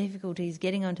some difficulties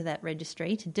getting onto that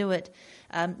registry. To do it,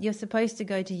 you're supposed to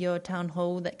go to your town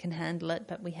hall that can handle it,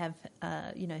 but we have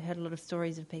heard a lot of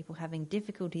stories of people having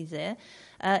difficulties there.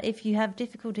 If you have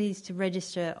difficulties to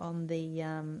register on the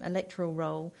electoral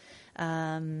roll,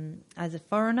 as a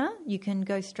foreigner, you can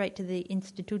go straight to the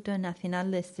Instituto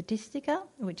Nacional de Estadística,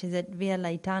 which is at Via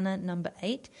Laietana number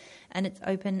 8, and it's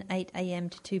open 8 a.m.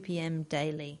 to 2 p.m.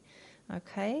 daily.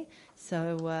 Okay,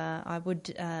 so I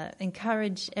would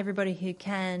encourage everybody who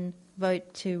can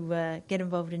vote to get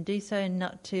involved and do so, and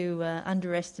not to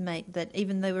underestimate that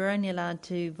even though we're only allowed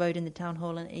to vote in the town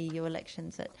hall and EU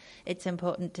elections, that it's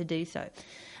important to do so.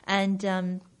 And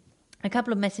a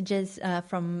couple of messages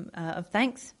of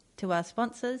thanks to our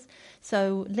sponsors.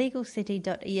 So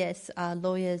LegalCity.es are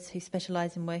lawyers who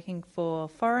specialise in working for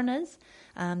foreigners.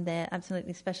 They're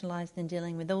absolutely specialised in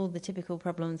dealing with all the typical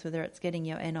problems, whether it's getting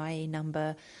your NIE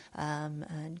number,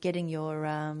 and getting your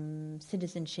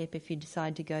citizenship if you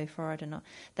decide to go for it or not.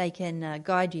 They can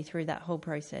guide you through that whole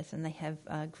process, and they have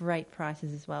great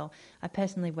prices as well. I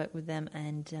personally work with them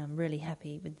and I'm really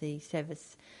happy with the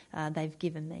service they've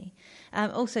given me.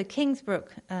 Also Kingsbrook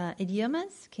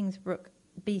Idiomas,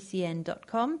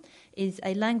 KingsbrookBCN.com is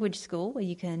a language school where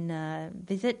you can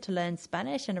visit to learn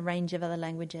Spanish and a range of other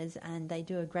languages, and they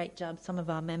do a great job. Some of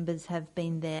our members have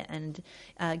been there and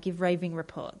give raving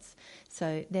reports.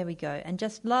 So there we go. And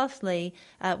just lastly,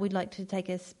 we'd like to take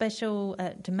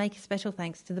make a special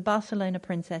thanks to the Barcelona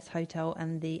Princess Hotel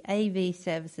and the AV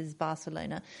Services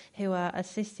Barcelona, who are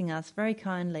assisting us very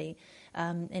kindly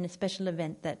in a special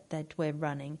event that we're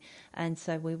running. And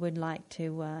so we would like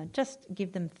to just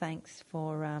give them thanks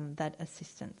for that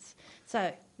assistance.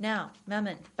 So now,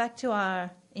 Mamen, back to our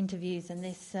interviews and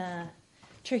this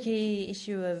tricky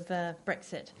issue of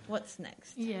Brexit. What's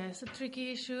next? Yes, a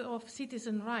tricky issue of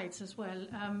citizen rights as well.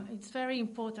 It's very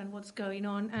important what's going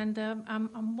on, and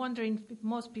I'm wondering if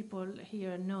most people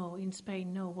here in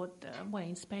Spain know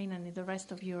in Spain and in the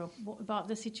rest of Europe, about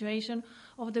the situation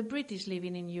of the British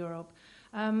living in Europe.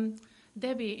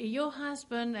 Debbie, your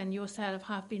husband and yourself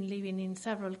have been living in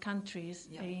several countries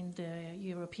in the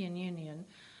European Union,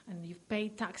 and you've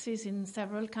paid taxes in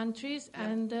several countries,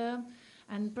 and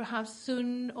perhaps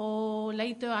soon or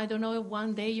later, I don't know,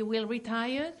 one day you will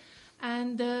retire.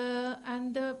 And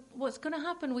what's going to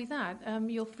happen with that?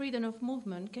 Your freedom of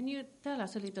movement. Can you tell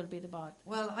us a little bit about?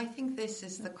 Well, I think this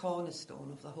is the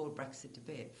cornerstone of the whole Brexit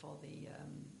debate.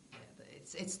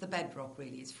 It's the bedrock,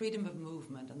 really. It's freedom of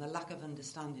movement, and the lack of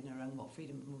understanding around what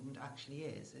freedom of movement actually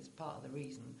is part of the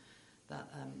reason that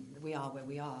we are where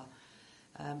we are.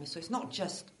 So it's not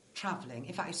just travelling.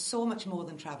 In fact, it's so much more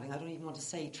than travelling. I don't even want to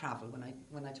say travel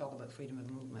when I talk about freedom of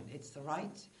movement. It's the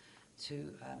right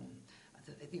to...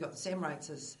 you've got the same rights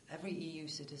as every EU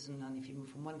citizen, and if you move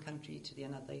from one country to the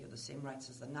another, you've got the same rights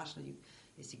as the national.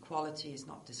 It's equality, it's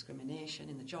not discrimination.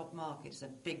 In the job market, it's a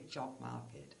big job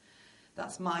market.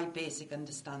 That's my basic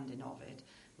understanding of it.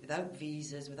 Without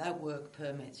visas, without work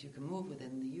permits, you can move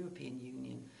within the European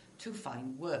Union to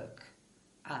find work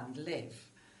and live.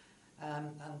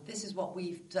 And this is what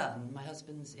we've done. My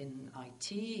husband's in IT,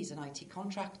 he's an IT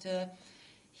contractor.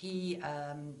 He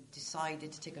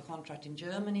decided to take a contract in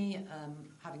Germany,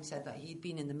 having said that he'd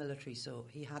been in the military, so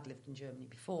he had lived in Germany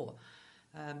before.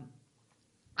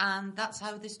 And that's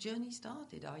how this journey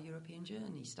started, our European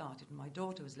journey started. When my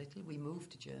daughter was little, we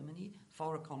moved to Germany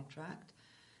for a contract.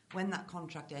 When that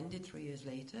contract ended 3 years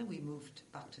later, we moved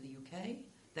back to the UK,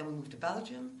 then we moved to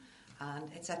Belgium,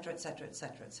 and et cetera, et cetera, et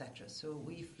cetera, et cetera. So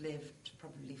we've lived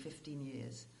probably 15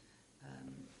 years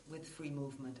with free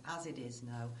movement as it is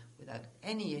now, without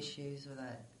any issues,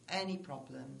 without any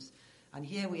problems. And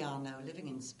here we are now living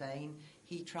in Spain.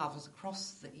 He travels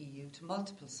across the EU to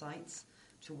multiple sites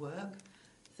to work.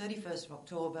 31st of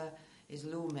October is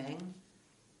looming.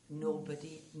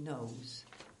 Nobody knows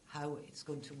how it's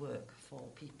going to work for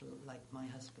people like my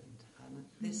husband.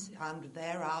 And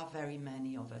there are very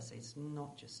many of us. It's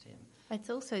not just him. It's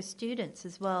also students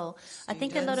as well. I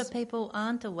think a lot of people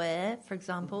aren't aware. For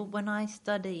example, when I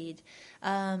studied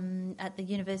at the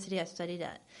university I studied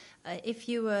at, if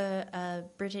you were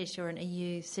British or an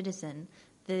EU citizen,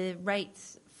 the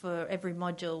rates for every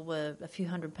module were a few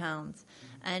 £100,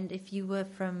 and if you were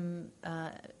from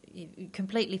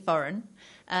completely foreign,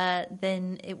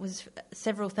 then it was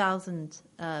several thousand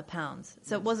pounds.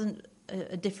 So it wasn't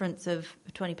a difference of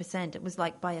 20%. It was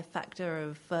like by a factor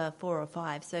of 4 or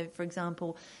 5. So, for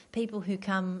example, people who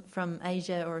come from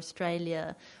Asia or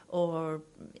Australia or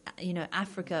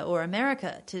Africa or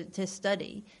America to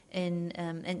study and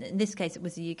in this case it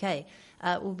was the UK,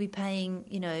 will be paying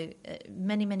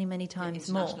many times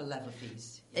more. International level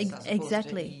fees. Yes,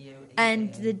 exactly. EU,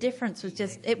 and the difference was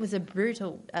it was a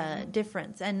brutal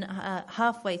difference. And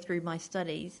halfway through my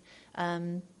studies,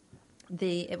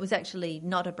 it was actually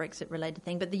not a Brexit-related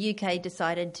thing, but the UK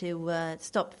decided to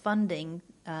stop funding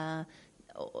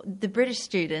the British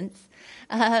students,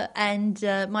 and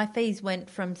my fees went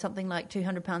from something like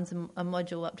 £200 a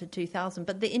module up to £2,000.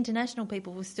 But the international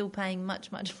people were still paying much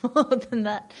more than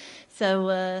that.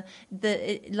 So,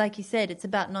 like you said, it's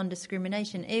about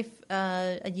non-discrimination. If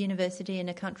a university in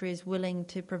a country is willing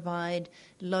to provide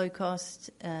low-cost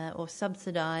or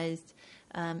subsidised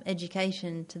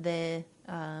education to their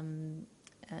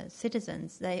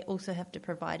citizens, they also have to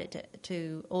provide it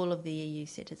to all of the EU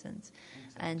citizens.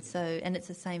 Exactly. And it's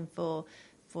the same for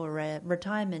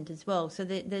retirement as well. So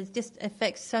there's just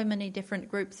affects so many different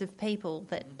groups of people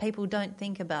that people don't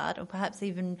think about, or perhaps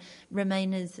even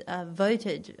Remainers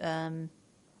voted,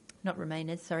 not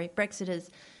Remainers, sorry, Brexiters,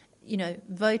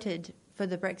 voted for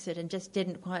the Brexit and just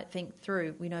didn't quite think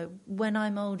through, when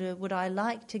I'm older, would I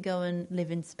like to go and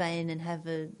live in Spain and have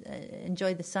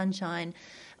enjoy the sunshine?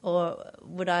 Or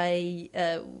would I,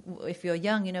 if you're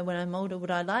young, when I'm older, would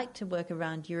I like to work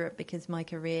around Europe because my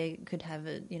career could have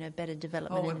a better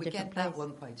development in a different place? We get that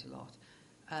one quite a lot.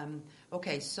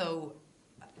 Okay, so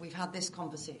we've had this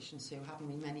conversation, Sue, haven't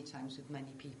we, many times with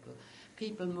many people.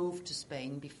 People moved to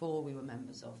Spain before we were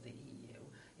members of the EU.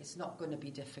 It's not going to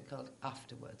be difficult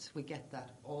afterwards. We get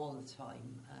that all the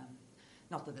time.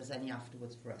 Not that there's any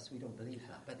afterwards for us. We don't believe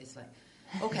that. But it's like,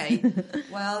 okay,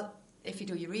 well, if you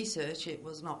do your research, it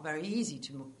was not very easy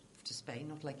to move to Spain,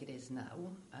 not like it is now.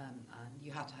 And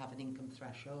you had to have an income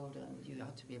threshold, and you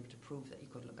had to be able to prove that you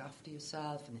could look after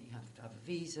yourself, and that you had to have a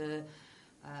visa.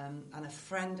 And a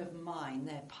friend of mine,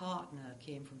 their partner,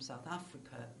 came from South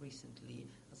Africa recently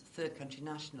as a third country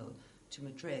national to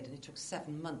Madrid, and it took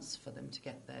 7 months for them to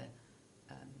get their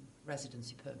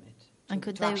residency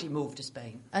permit to actually move to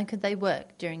Spain. And could they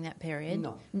work during that period?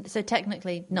 No. So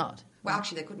technically not? Well,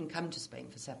 actually, they couldn't come to Spain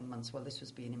for 7 months while this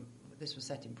was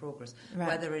set in progress. Right.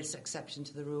 Whether it's exception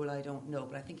to the rule, I don't know,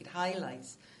 but I think it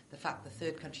highlights the fact that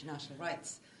third country national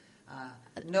rights are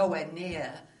nowhere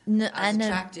near as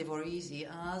attractive or easy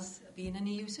as being an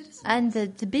EU citizen. And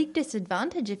the big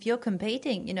disadvantage if you're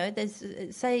competing, there's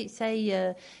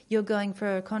say you're going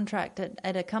for a contract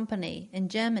at a company in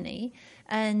Germany,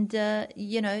 and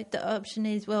the option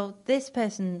is, well, this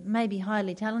person may be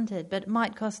highly talented, but it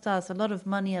might cost us a lot of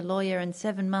money, a lawyer, and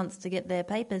 7 months to get their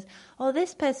papers. Or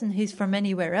this person who's from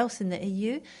anywhere else in the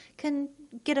EU can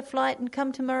get a flight and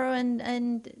come tomorrow, and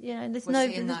there's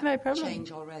no problem.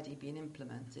 Change already being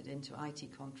implemented into IT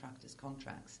contractors'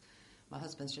 contracts. My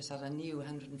husband's just had a new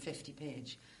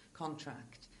 150-page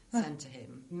contract sent to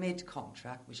him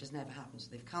mid-contract, which has never happened. So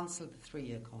they've cancelled the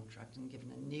 3-year contract and given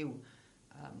him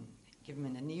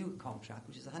a new contract,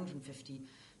 which is 150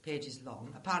 pages long,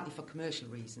 apparently for commercial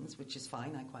reasons, which is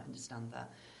fine. I quite understand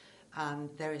that. And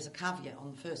there is a caveat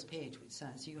on the first page which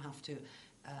says you have to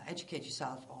educate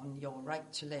yourself on your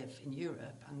right to live in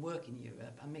Europe and work in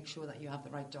Europe, and make sure that you have the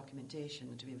right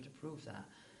documentation to be able to prove that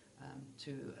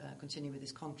to continue with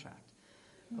this contract.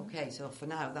 Okay, so for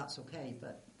now that's okay,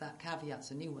 but that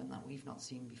caveat's a new one that we've not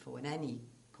seen before in any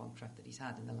contract that he's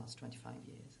had in the last 25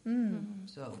 years.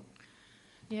 So,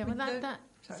 yeah, well,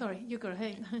 sorry, you go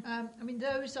ahead.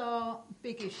 Those are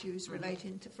big issues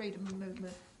relating to freedom of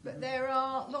movement, but there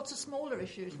are lots of smaller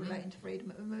issues relating to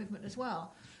freedom of movement as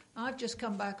well. I've just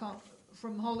come back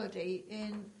from holiday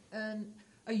in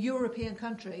a European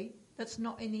country that's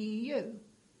not in the EU.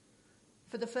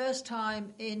 For the first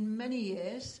time in many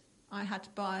years, I had to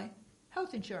buy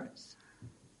health insurance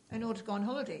in order to go on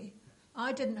holiday.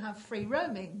 I didn't have free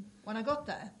roaming when I got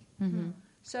there. Mm-hmm.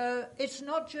 So it's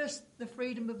not just the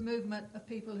freedom of movement of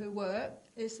people who work,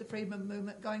 it's the freedom of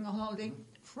movement going on holiday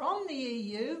from the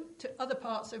EU to other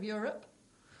parts of Europe.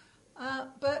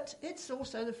 But it's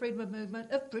also the freedom of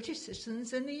movement of British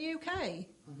citizens in the UK,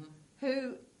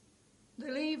 who the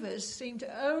Leavers seem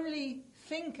to only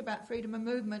think about freedom of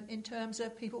movement in terms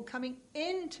of people coming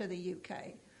into the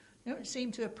UK. They don't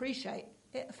seem to appreciate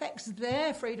it affects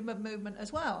their freedom of movement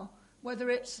as well, whether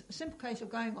it's a simple case of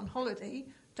going on holiday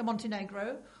to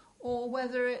Montenegro, or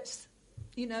whether it's,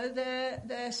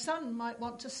 their son might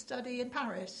want to study in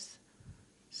Paris.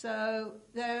 So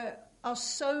there are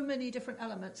so many different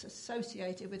elements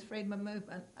associated with freedom of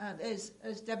movement, and as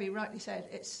Debbie rightly said,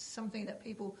 it's something that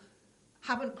people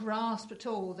haven't grasped at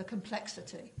all, the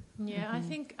complexity. Yeah, I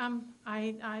think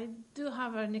I do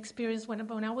have an experience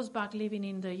when I was back living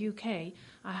in the UK.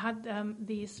 I had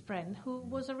this friend who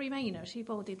was a Remainer. She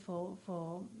voted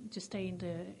for to stay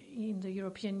in the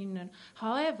European Union.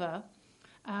 However,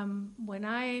 when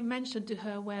I mentioned to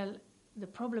her, well, the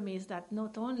problem is that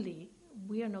not only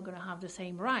we are not going to have the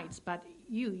same rights, but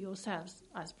you yourselves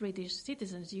as British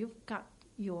citizens, you've got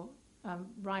your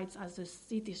rights as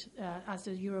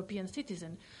a European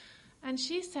citizen. And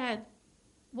she said,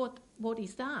 what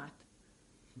is that?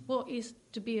 What is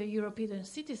to be a European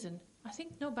citizen? I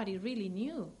think nobody really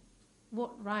knew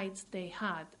what rights they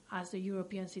had as a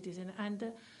European citizen.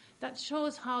 And that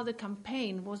shows how the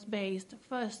campaign was based,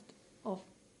 first, of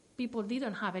people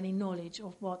didn't have any knowledge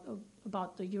of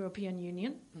about the European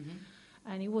Union.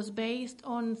 And it was based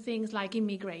on things like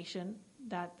immigration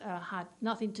that had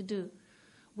nothing to do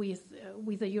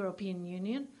with the European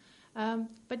Union.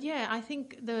 But yeah, I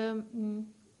think the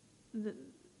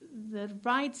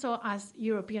rights as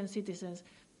European citizens,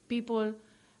 people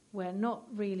were not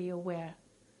really aware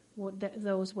what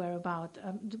those were about.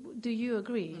 Do you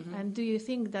agree? And do you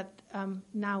think that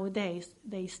nowadays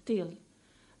they still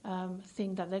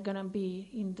think that they're going to be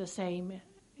in the same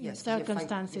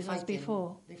circumstances as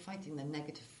before? They're fighting the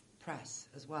negative press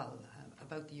as well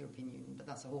about the European Union, but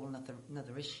that's a whole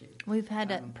another issue. We've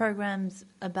had programs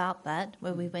about that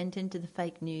where we went into the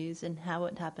fake news and how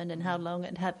it happened and how long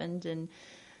it happened and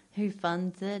who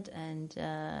funds it, and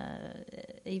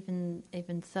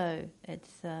even so,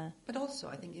 it's. But also,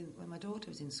 I think when my daughter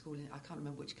was in school, I can't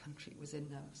remember which country it was in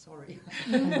now. Sorry,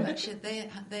 but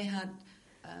they had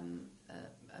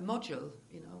a module,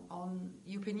 on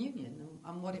European Union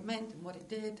and what it meant and what it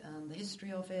did and the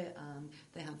history of it, and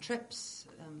they had trips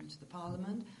to the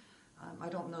Parliament. I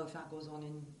don't know if that goes on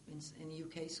in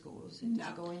UK schools. Is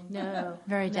it going? No,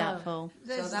 very doubtful.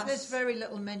 There's very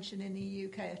little mention in the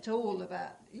UK at all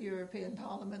about European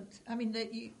Parliament. I mean,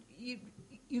 that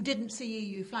you didn't see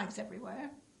EU flags everywhere.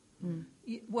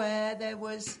 Where there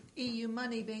was EU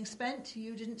money being spent,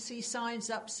 you didn't see signs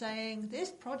up saying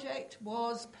this project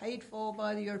was paid for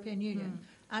by the European Union,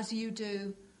 as you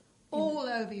do all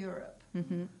over Europe.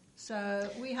 So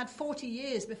we had 40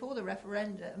 years before the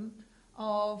referendum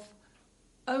of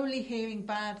only hearing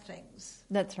bad things.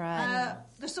 That's right.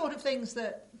 The sort of things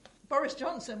that Boris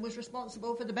Johnson was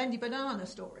responsible for the Bendy Banana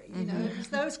story. It was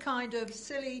those kind of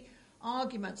silly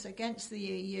arguments against the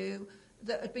EU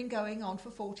that had been going on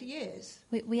for 40 years.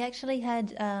 We actually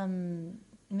had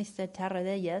Mr.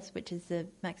 Tarradellas, which is the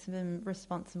maximum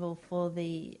responsible for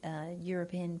the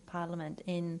European Parliament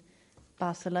in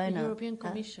Barcelona. The European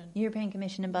Commission. European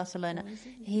Commission in Barcelona,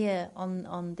 here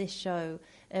on this show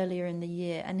earlier in the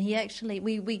year. And he actually,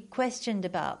 we questioned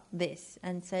about this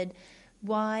and said,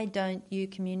 why don't you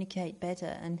communicate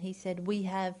better? And he said, we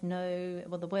have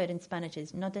the word in Spanish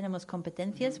is no tenemos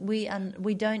competencias.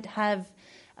 We don't have,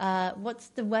 what's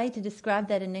the way to describe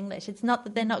that in English? It's not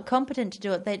that they're not competent to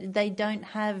do it. They don't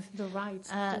have the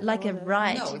rights, like a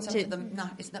right. No,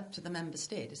 it's up to the member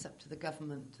state. It's up to the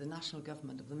government, the national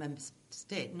government of the member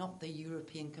state, not the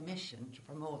European Commission to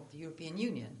promote the European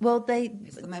Union. Well,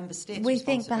 it's the member state's we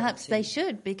think perhaps they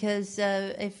should, because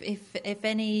if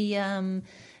any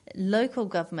local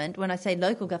government, when I say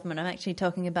local government, I'm actually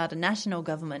talking about a national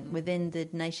government within the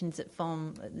nations that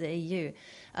form the EU,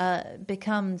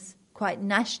 becomes quite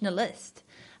nationalist,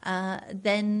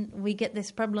 then we get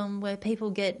this problem where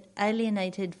people get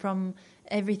alienated from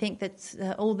everything that's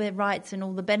all their rights and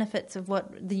all the benefits of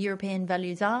what the European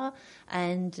values are,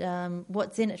 and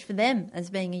what's in it for them as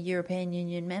being a European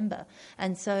Union member.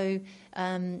 And so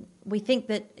we think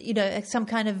that some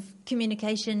kind of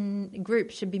communication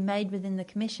group should be made within the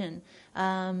Commission,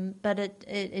 but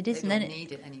it isn't. They don't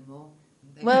need it anymore.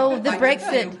 Well, the I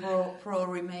Brexit...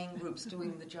 pro-Remain groups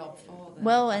doing the job for them.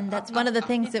 Well, and that's one of the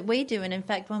things that we do. And in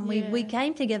fact, when we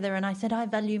came together and I said, I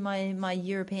value my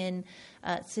European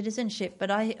citizenship,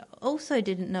 but I also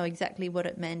didn't know exactly what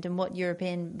it meant and what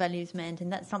European values meant.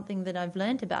 And that's something that I've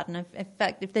learned about. And in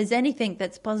fact, if there's anything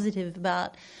that's positive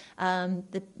about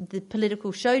the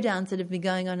political showdowns that have been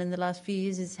going on in the last few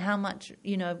years is how much,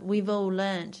 we've all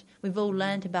learned. We've all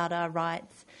learned about our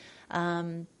rights.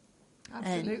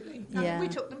 Absolutely. And we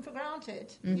took them for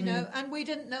granted, and we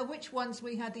didn't know which ones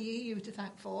we had the EU to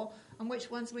thank for and which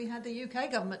ones we had the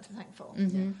UK government to thank for.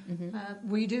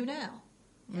 We do now.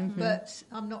 But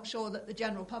I'm not sure that the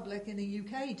general public in the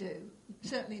UK do,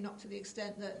 certainly not to the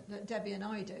extent that Debbie and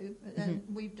I do. And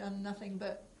we've done nothing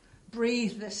but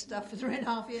breathe this stuff for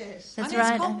 3.5 years. That's and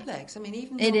right. It's complex. I mean,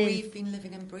 even though we've been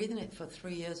living and breathing it for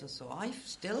 3 years or so, I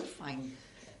still find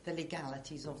the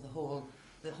legalities of the whole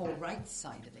rights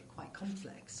side of it quite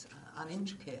complex and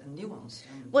intricate and nuanced.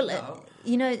 And, well,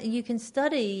 you can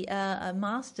study a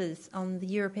master's on the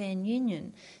European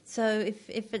Union. So if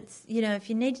it's if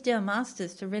you need to do a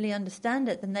master's to really understand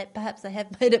it, then perhaps they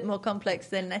have made it more complex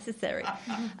than necessary.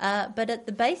 But at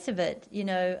the base of it,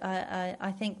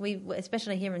 I think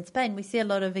especially here in Spain, we see a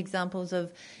lot of examples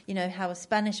of how a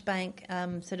Spanish bank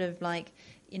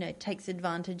takes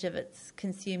advantage of its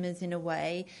consumers in a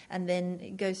way, and then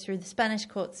it goes through the Spanish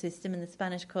court system, and the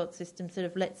Spanish court system sort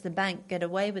of lets the bank get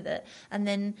away with it. And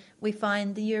then we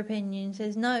find the European Union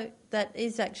says, no, that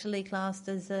is actually classed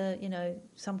as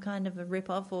some kind of a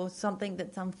rip-off or something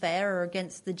that's unfair or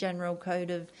against the general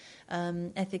code of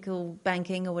ethical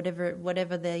banking or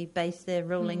whatever they base their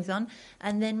rulings on.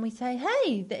 And then we say,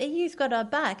 hey, the EU's got our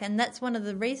back. And that's one of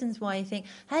the reasons why you think,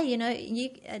 hey, you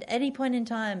at any point in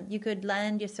time you could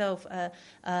land yourself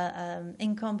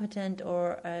incompetent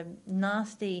or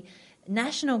nasty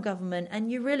national government,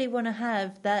 and you really want to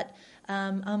have that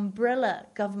umbrella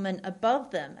government above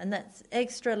them, and that's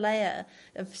extra layer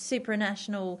of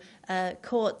supranational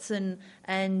courts and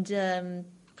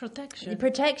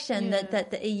protection that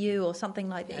the EU or something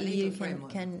like the EU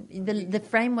can the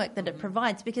framework that it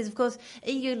provides, because of course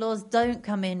EU laws don't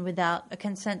come in without a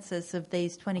consensus of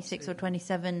these 26 or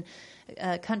 27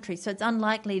 countries, so it's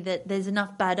unlikely that there's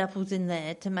enough bad apples in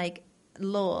there to make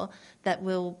law that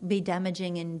will be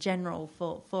damaging in general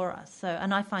for us. So,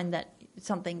 and I find that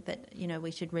something that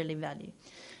we should really value.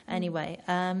 Anyway,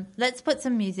 let's put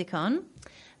some music on,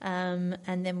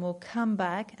 and then we'll come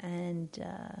back and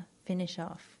finish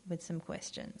off with some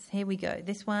questions. Here we go.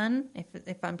 This one,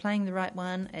 if I'm playing the right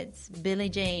one, it's Billie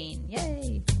Jean.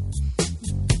 Yay!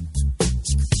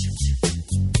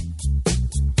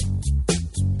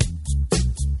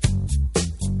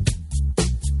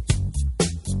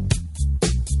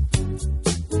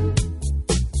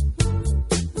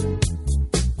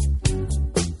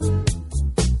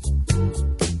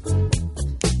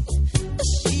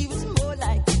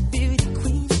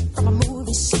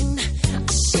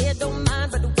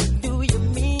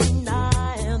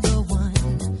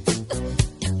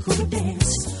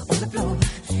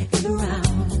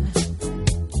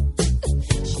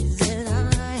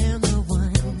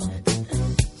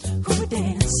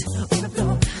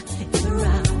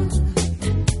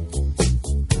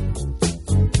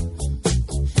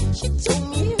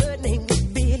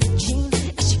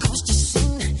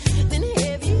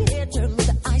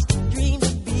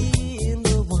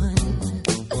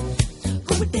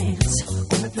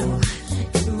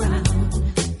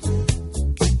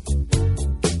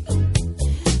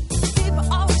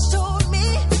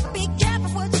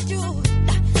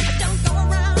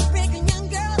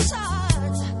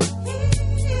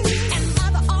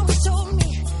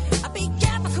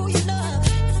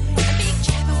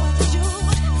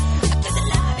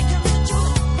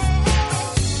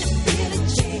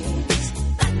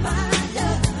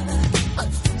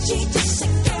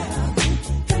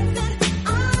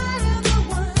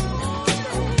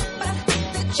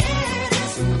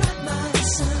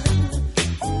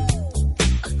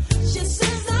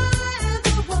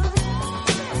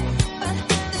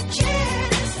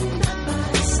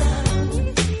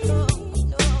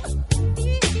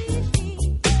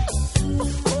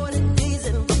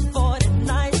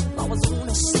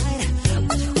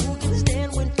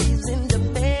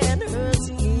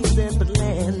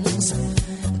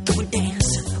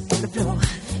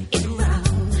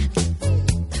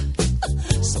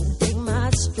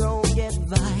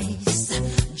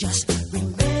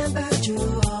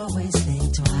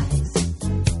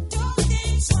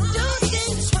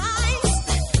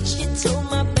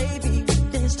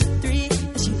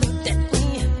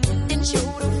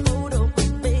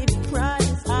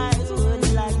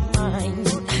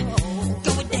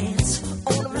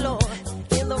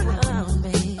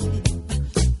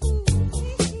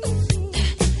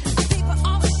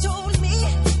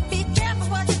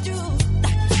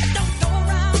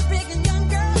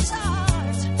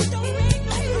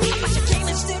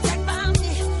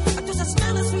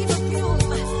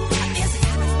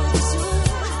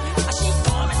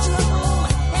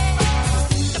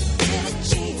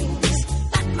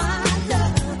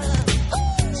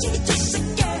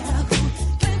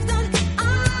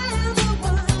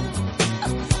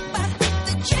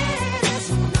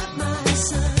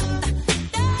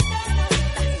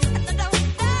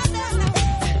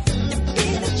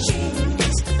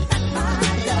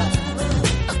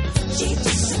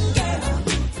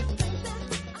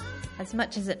 as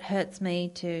much as it hurts me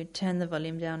to turn the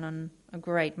volume down on a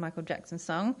great Michael Jackson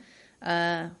song,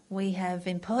 we have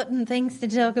important things to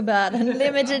talk about and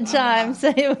limited time,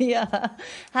 so here we are.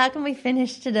 How can we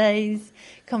finish today's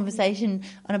conversation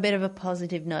on a bit of a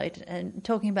positive note and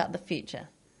talking about the future?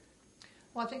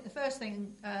 Well, I think the first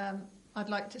thing I'd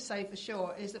like to say for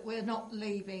sure is that we're not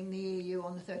leaving the EU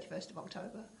on the 31st of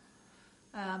October.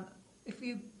 If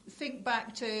you think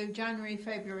back to January,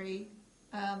 February,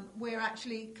 we're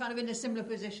actually kind of in a similar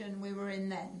position we were in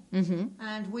then. Mm-hmm.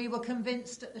 And we were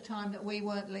convinced at the time that we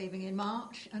weren't leaving in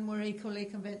March, and we're equally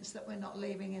convinced that we're not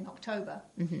leaving in October.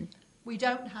 Mm-hmm. We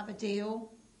don't have a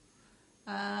deal.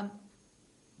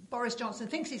 Boris Johnson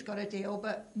thinks he's got a deal,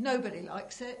 but nobody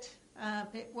likes it.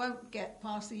 It won't get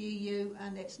past the EU,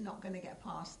 and it's not going to get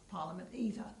past Parliament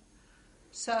either.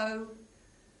 So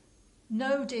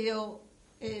no deal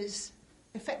is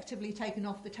effectively taken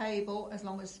off the table as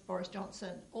long as Boris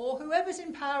Johnson or whoever's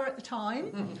in power at the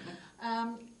time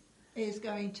is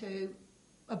going to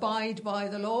abide by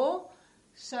the law.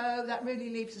 So that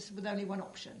really leaves us with only one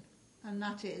option, and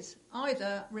that is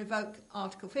either revoke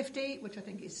Article 50, which I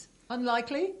think is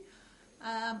unlikely,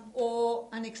 or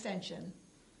an extension.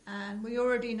 And we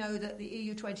already know that the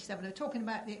EU27 are talking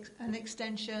about an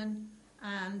extension,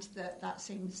 and that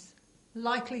seems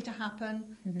likely to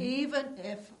happen, even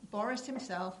if Boris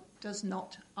himself does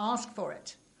not ask for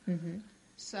it. Mm-hmm.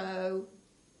 So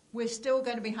we're still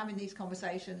going to be having these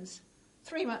conversations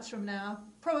 3 months from now,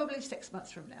 probably 6 months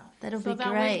from now. That'll So be that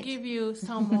great. will give you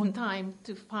some more time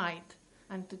to fight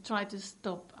and to try to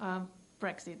stop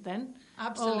Brexit then?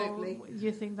 Absolutely. Or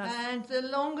you think that's... And the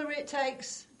longer it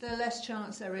takes, the less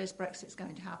chance there is Brexit's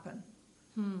going to happen.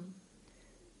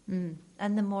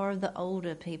 And the more of the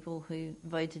older people who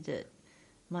voted it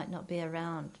might not be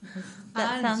around.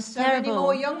 That And sounds so terrible. many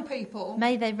more young people.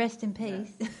 May they rest in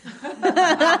peace.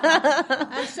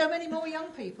 And so many more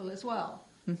young people as well,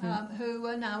 who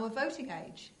are now of voting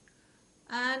age.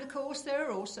 And of course there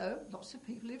are also lots of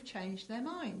people who've changed their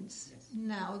minds. Yes.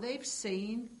 Now they've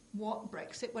seen what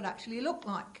Brexit would actually look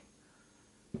like.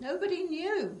 Nobody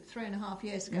knew 3.5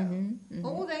 years ago.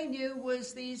 All they knew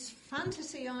was these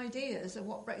fantasy ideas of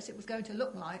what Brexit was going to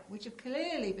look like, which have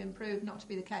clearly been proved not to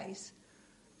be the case.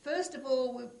 First of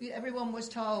all, everyone was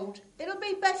told, it'll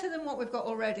be better than what we've got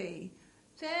already.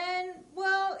 Then,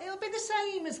 well, it'll be the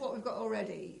same as what we've got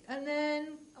already. And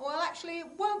then, well, actually, it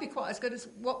won't be quite as good as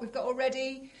what we've got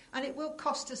already, and it will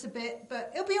cost us a bit,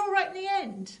 but it'll be all right in the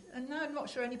end. And now I'm not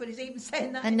sure anybody's even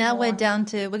saying that And now anymore. we're down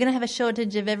to, we're going to have a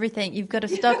shortage of everything. You've got to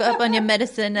stock up on your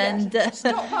medicine and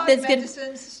Stockpile there's gonna-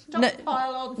 medicines,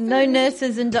 stockpile on food. no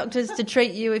nurses and doctors to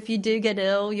treat you if you do get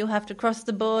ill. You'll have to cross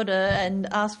the border and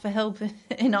ask for help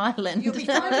in Ireland. You'll be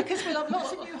fine because we'll have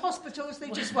lots of new hospitals,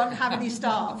 they just won't have any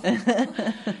staff.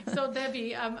 So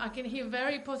Debbie, I can hear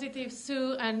very positive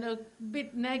Sue and a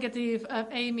bit negative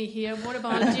Amy here. What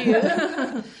about you?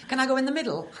 Can I go in the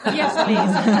middle? Yes, please.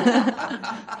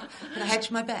 Can I hedge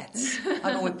my bets?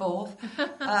 I'll go with both.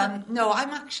 No, I'm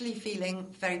actually feeling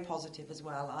very positive as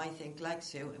well. I think, like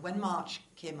Sue, when March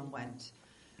came and went,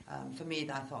 for me,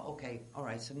 I thought, okay, all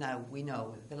right, so now we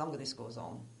know the longer this goes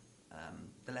on,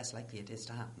 the less likely it is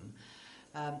to happen.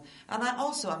 And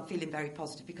I'm feeling very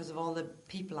positive because of all the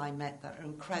people I met that are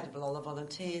incredible, all the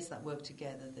volunteers that work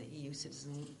together, the EU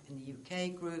Citizen in the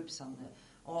UK groups and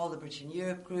all the British in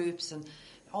Europe groups, and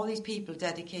all these people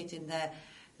dedicating their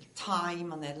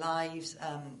time and their lives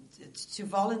to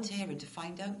volunteer and to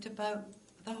find out about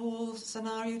the whole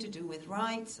scenario to do with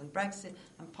rights and Brexit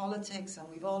and politics, and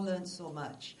we've all learned so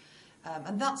much.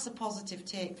 And that's a positive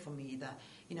take for me, that,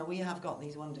 you know, we have got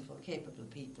these wonderful, capable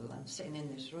people, and sitting in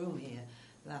this room here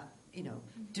that, you know,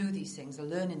 do these things, are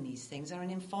learning these things, are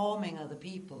informing other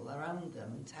people around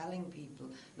them and telling people,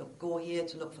 look, go here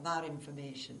to look for that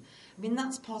information. I mean,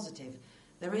 that's positive.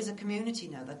 There is a community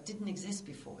now that didn't exist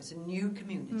before. It's a new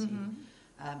community.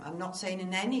 I'm not saying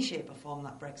in any shape or form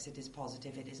that Brexit is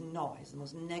positive. It is not. It's the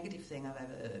most negative thing I've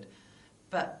ever heard.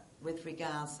 But with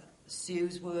regards to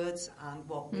Sue's words and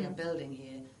what we are building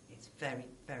here, it's very,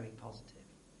 very positive.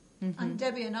 And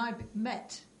Debbie and I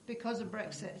met because of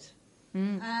Brexit.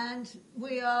 And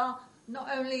we are not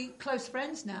only close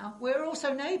friends now, we're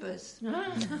also neighbours,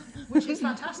 which is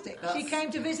fantastic. She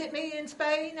came to visit me in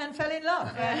Spain and fell in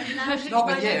love. And now she's Not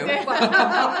my with you. neighbour.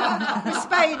 Well, with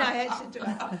Spain, I had to do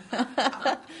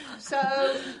it. So,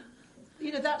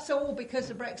 you know, that's all because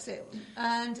of Brexit.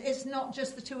 And it's not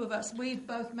just the two of us. We've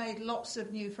both made lots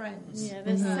of new friends. Yeah,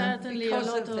 there's certainly Because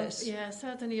a lot of of this.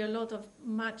 certainly a lot of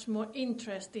much more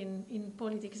interest in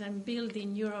politics and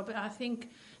building Europe. I think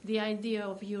the idea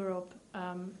of Europe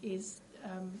is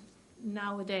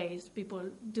nowadays people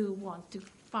do want to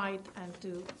fight and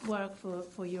to work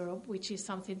for Europe, which is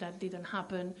something that didn't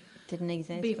happen Didn't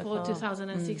exist before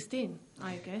 2016,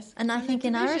 I guess. And I think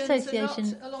in our divisions are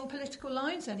association, not along political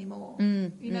lines anymore.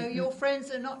 Mm, You know, your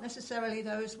friends are not necessarily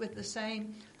those with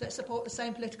that support the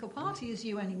same political party as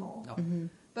you anymore. No.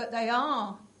 But they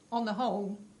are, on the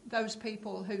whole, those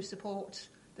people who support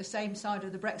the same side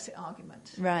of the Brexit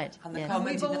argument. right? And the yeah. And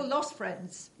we've Commented all that- lost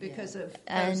friends because of those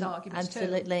And arguments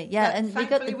absolutely, too. yeah, But and we got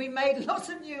thankfully the- we made lots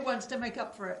of new ones to make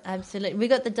up for it. Absolutely. We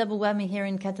got the double whammy here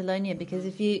in Catalonia because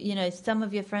if you know, some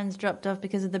of your friends dropped off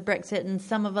because of the Brexit and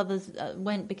some of others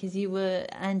went because you were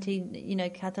anti,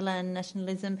 Catalan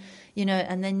nationalism,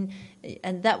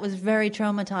 and that was very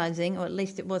traumatizing, or at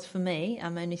least it was for me.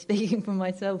 I'm only speaking for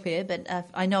myself here, but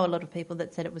I know a lot of people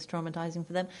that said it was traumatizing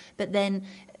for them. But then,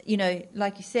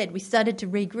 like you said, we started to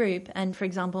regroup, and for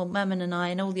example, Maman and I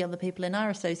and all the other people in our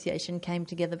association came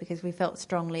together because we felt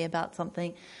strongly about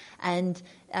something, and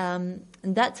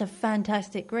that's a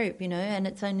fantastic group, and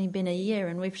it's only been a year,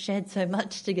 and we've shared so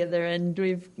much together, and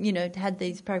we've had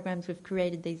these programs, we've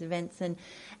created these events,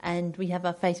 and we have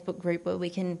our Facebook group where we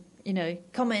can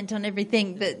comment on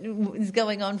everything that is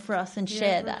going on for us and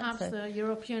share that. Perhaps So the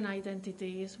European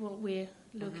identity is what we're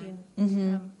looking.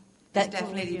 That's That-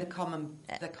 definitely Yeah.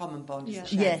 the common bond is Yeah. the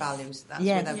shared Yes. values. That's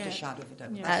Yes. without Yeah. a shadow of a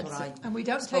doubt. Yeah. That's what I. And we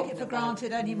don't take spoken it for about.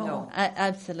 granted anymore. No.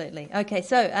 Absolutely. Okay,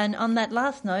 so and on that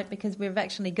last note, because we've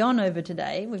actually gone over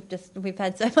today, we've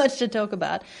had so much to talk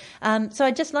about. So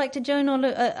I'd just like to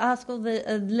ask all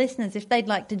the listeners if they'd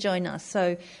like to join us.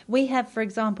 So we have, for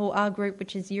example, our group,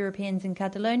 which is Europeans in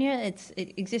Catalonia. It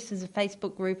exists as a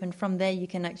Facebook group, and from there you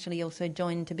can actually also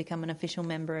join to become an official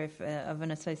member of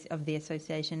the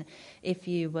association, if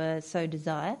you so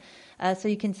desire. So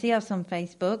you can see us on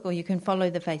Facebook, or you can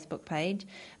follow the Facebook page.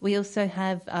 We also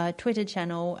have a Twitter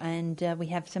channel, and we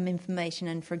have some information.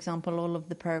 And for example, all of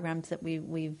the programs that we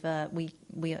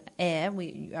air,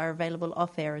 we are available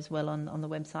off air as well on the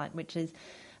website, which is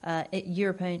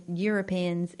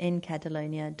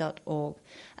EuropeansInCatalonia.org.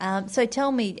 So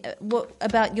tell me what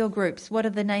about your groups. What are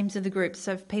the names of the groups?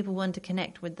 So if people want to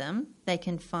connect with them, they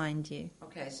can find you.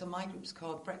 Okay, so my group's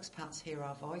called Brexpats Hear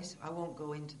Our Voice. I won't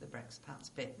go into the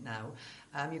Brexpats bit now.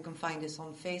 You can find us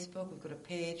on Facebook. We've got a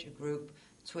page, a group,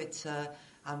 Twitter,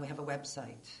 and we have a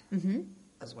website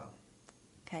as well.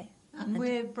 Okay. And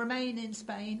we're Remain in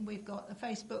Spain. We've got a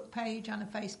Facebook page and a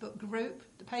Facebook group.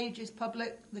 The page is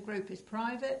public, the group is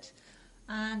private.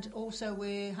 And also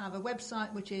we have a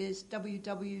website which is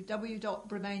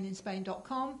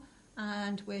www.remaininSpain.com,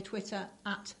 and we're Twitter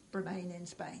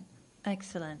 @RemainInSpain.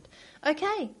 Excellent.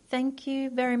 Okay, thank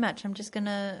you very much. I'm just going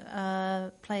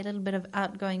to play a little bit of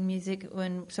outgoing music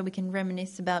so we can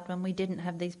reminisce about when we didn't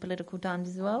have these political times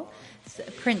as well.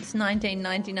 Prince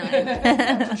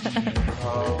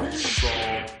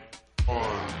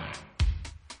 1999.